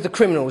numbered with the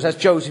criminals as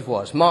Joseph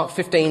was. Mark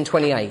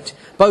 15:28.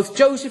 Both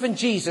Joseph and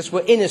Jesus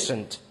were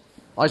innocent.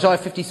 Isaiah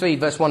 53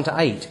 verse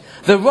 1-8.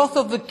 The wrath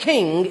of the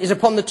king is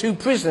upon the two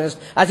prisoners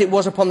as it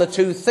was upon the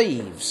two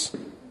thieves.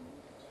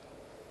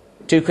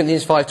 2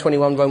 Corinthians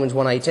 5:21, Romans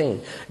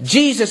 1:18.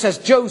 Jesus as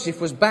Joseph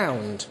was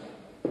bound.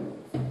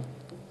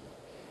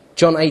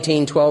 John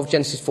 18:12,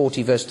 Genesis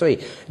 40 verse 3.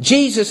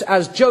 Jesus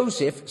as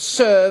Joseph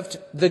served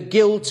the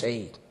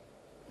guilty.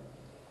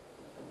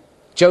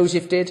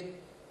 Joseph did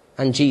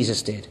and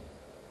Jesus did.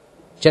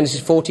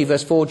 Genesis 40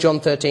 verse 4, John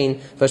 13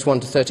 verse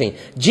 1-13.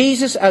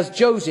 Jesus as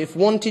Joseph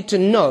wanted to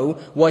know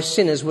why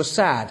sinners were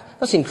sad.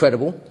 That's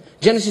incredible.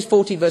 Genesis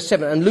 40 verse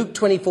 7 and Luke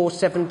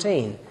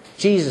 24:17.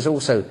 Jesus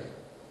also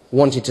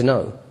wanted to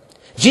know.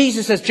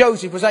 Jesus as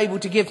Joseph was able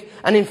to give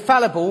an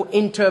infallible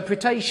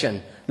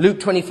interpretation. Luke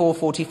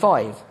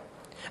 24:45.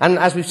 And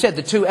as we've said,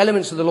 the two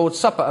elements of the Lord's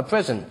Supper are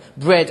present,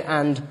 bread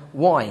and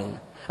wine.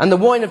 And the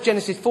wine of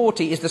Genesis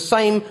 40 is the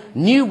same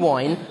new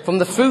wine from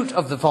the fruit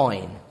of the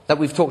vine that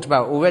we've talked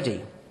about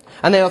already.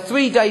 And there are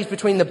 3 days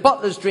between the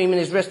butler's dream and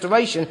his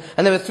restoration,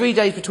 and there are 3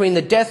 days between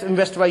the death and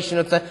restoration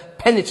of the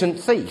penitent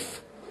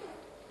thief.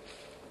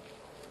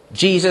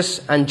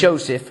 Jesus and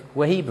Joseph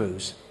were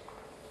Hebrews.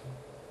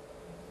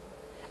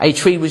 A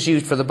tree was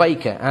used for the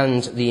baker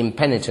and the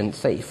impenitent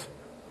thief.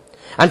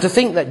 And to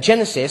think that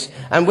Genesis,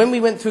 and when we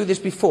went through this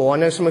before, I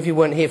know some of you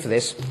weren't here for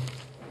this,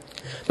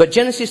 but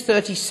Genesis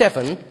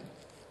 37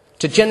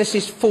 to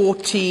Genesis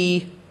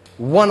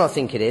 41, I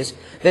think it is,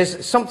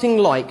 there's something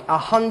like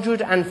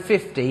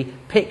 150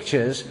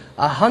 pictures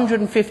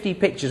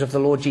of the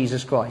Lord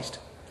Jesus Christ,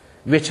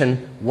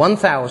 written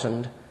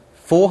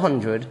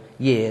 1,400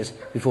 years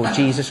before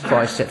Jesus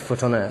Christ set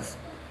foot on earth.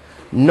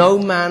 No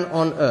man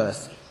on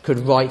earth could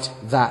write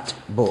that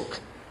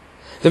book.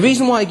 The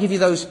reason why I give you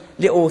those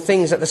little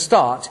things at the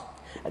start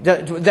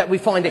that we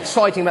find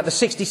exciting about the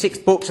 66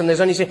 books and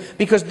there's only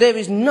because there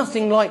is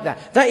nothing like that.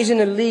 That is in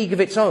a league of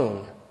its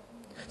own.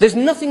 There's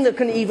nothing that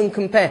can even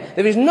compare.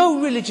 There is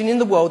no religion in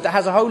the world that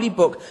has a holy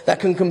book that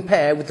can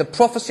compare with the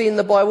prophecy in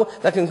the Bible,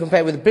 that can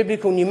compare with the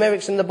biblical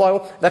numerics in the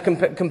Bible, that can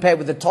compare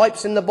with the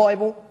types in the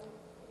Bible.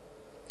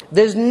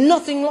 There's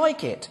nothing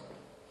like it.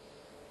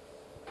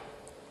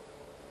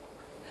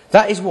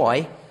 That is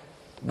why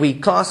we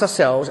class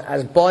ourselves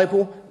as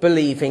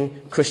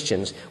Bible-believing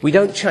Christians. We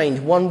don't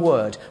change one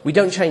word. We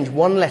don't change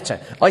one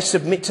letter. I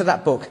submit to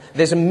that book.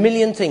 There's a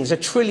million things, a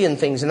trillion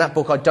things in that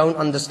book I don't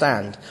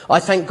understand. I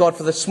thank God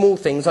for the small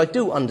things I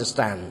do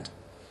understand.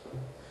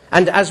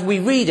 And as we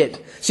read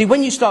it, see,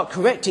 when you start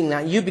correcting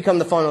that, you become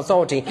the final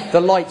authority.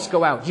 The lights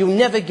go out. You'll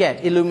never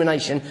get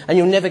illumination and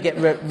you'll never get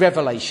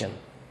revelation.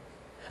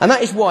 And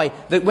that is why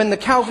that when the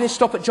Calvinists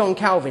stop at John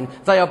Calvin,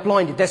 they are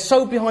blinded. They're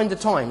so behind the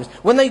times.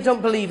 When they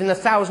don't believe in the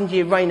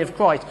 1,000-year reign of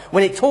Christ,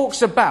 when it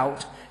talks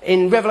about,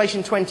 in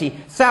Revelation 20,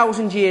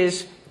 1,000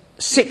 years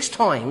 6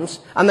 times,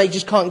 and they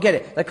just can't get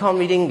it. They can't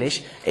read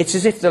English. It's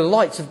as if the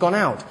lights have gone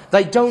out.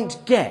 They don't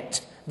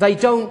get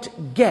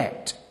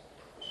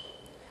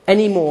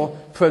any more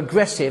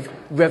progressive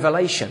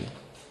revelation.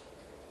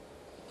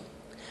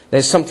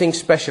 There's something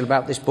special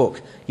about this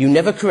book. You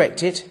never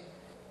correct it.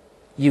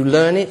 You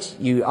learn it,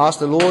 you ask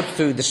the Lord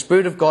through the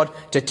Spirit of God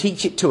to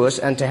teach it to us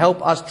and to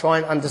help us try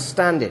and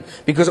understand it.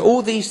 Because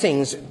all these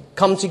things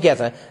come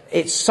together.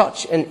 It's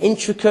such an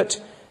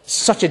intricate,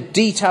 such a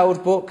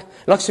detailed book.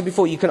 Like I said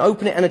before, you can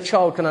open it and a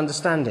child can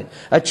understand it.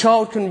 A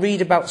child can read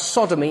about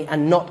sodomy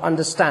and not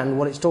understand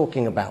what it's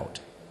talking about.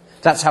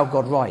 That's how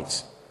God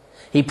writes.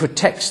 He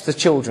protects the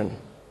children.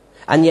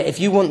 And yet if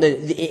you want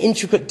the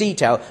intricate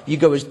detail, you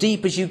go as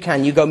deep as you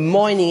can. You go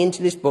mining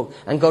into this book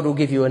and God will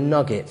give you a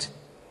nugget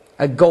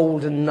a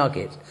golden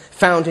nugget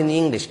found in the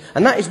English.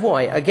 And that is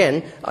why,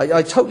 again,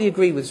 I totally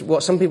agree with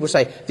what some people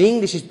say. The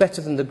English is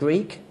better than the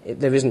Greek.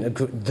 There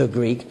isn't the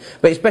Greek,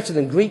 but it's better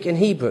than Greek and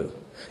Hebrew.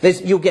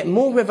 You'll get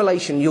more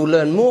revelation, you'll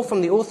learn more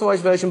from the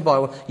Authorized Version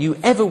Bible you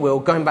ever will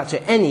going back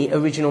to any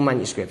original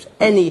manuscripts,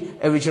 any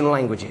original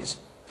languages.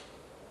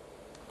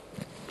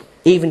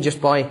 Even just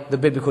by the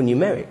biblical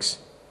numerics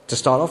to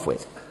start off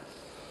with.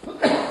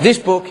 This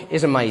book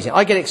is amazing.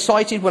 I get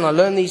excited when I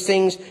learn these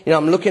things.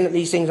 I'm looking at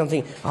these things, I'm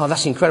thinking, oh,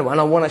 that's incredible, and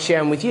I want to share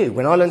them with you.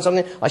 When I learn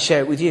something, I share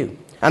it with you.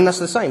 And that's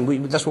the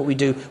same. That's what we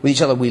do with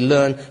each other. We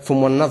learn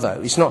from one another.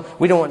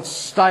 We don't want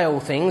stale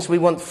things. We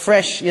want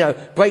fresh,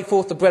 break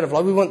forth the bread of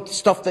life. We want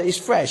stuff that is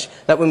fresh.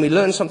 That when we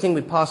learn something,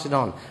 we pass it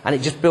on. And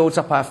it just builds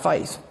up our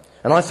faith.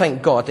 And I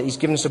thank God that He's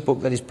given us a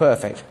book that is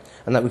perfect.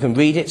 And that we can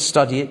read it,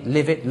 study it,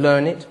 live it,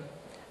 learn it,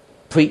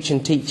 preach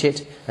and teach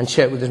it, and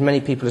share it with as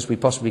many people as we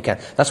possibly can.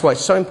 That's why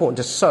it's so important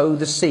to sow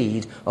the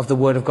seed of the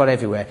Word of God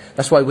everywhere.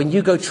 That's why when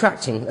you go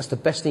tracting, that's the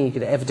best thing you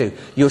could ever do.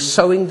 You're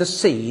sowing the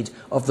seed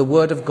of the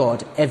Word of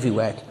God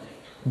everywhere.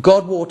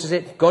 God waters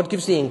it, God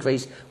gives the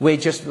increase. We're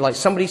just, like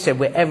somebody said,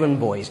 we're errand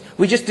boys.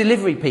 We're just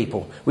delivery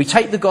people. We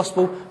take the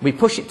gospel, we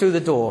push it through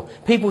the door.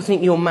 People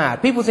think you're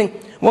mad. People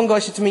think, one guy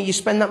said to me, you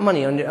spend that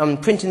money on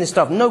printing this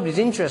stuff, nobody's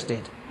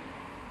interested.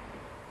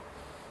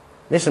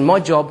 Listen, my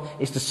job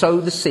is to sow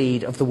the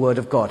seed of the Word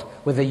of God.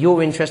 Whether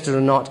you're interested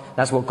or not,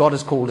 that's what God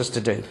has called us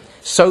to do.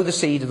 Sow the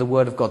seed of the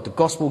Word of God. The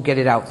gospel, get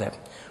it out there.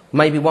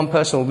 Maybe one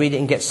person will read it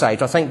and get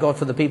saved. I thank God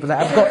for the people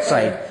that have got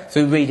saved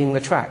through reading the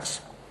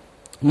tracts.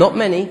 Not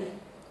many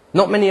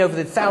over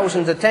the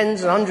thousands, the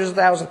tens and hundreds of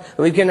thousands that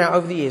we've given out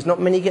over the years. Not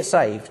many get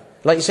saved.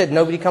 Like you said,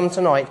 nobody come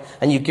tonight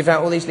and you give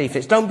out all these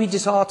leaflets. Don't be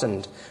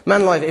disheartened.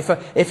 Man alive,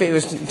 if it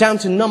was down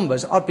to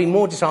numbers, I'd be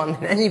more disheartened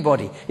than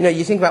anybody.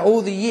 You think about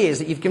all the years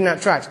that you've given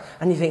out tracts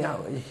and you think,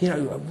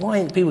 why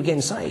aren't people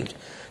getting saved?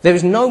 There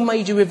is no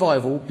major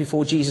revival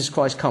before Jesus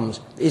Christ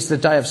comes. It's the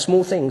day of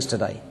small things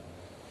today.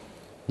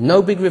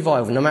 No big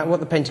revival, no matter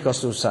what the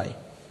Pentecostals say.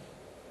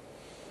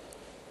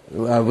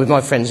 With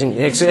my friends,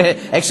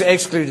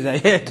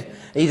 excluded.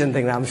 He doesn't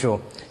think that, I'm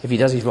sure. If he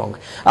does, he's wrong.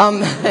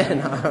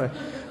 No.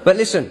 But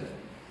listen,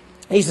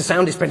 he's the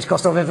soundest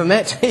Pentecostal I've ever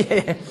met.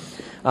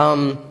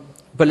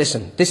 But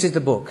listen, this is the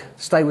book.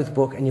 Stay with the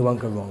book and you won't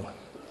go wrong.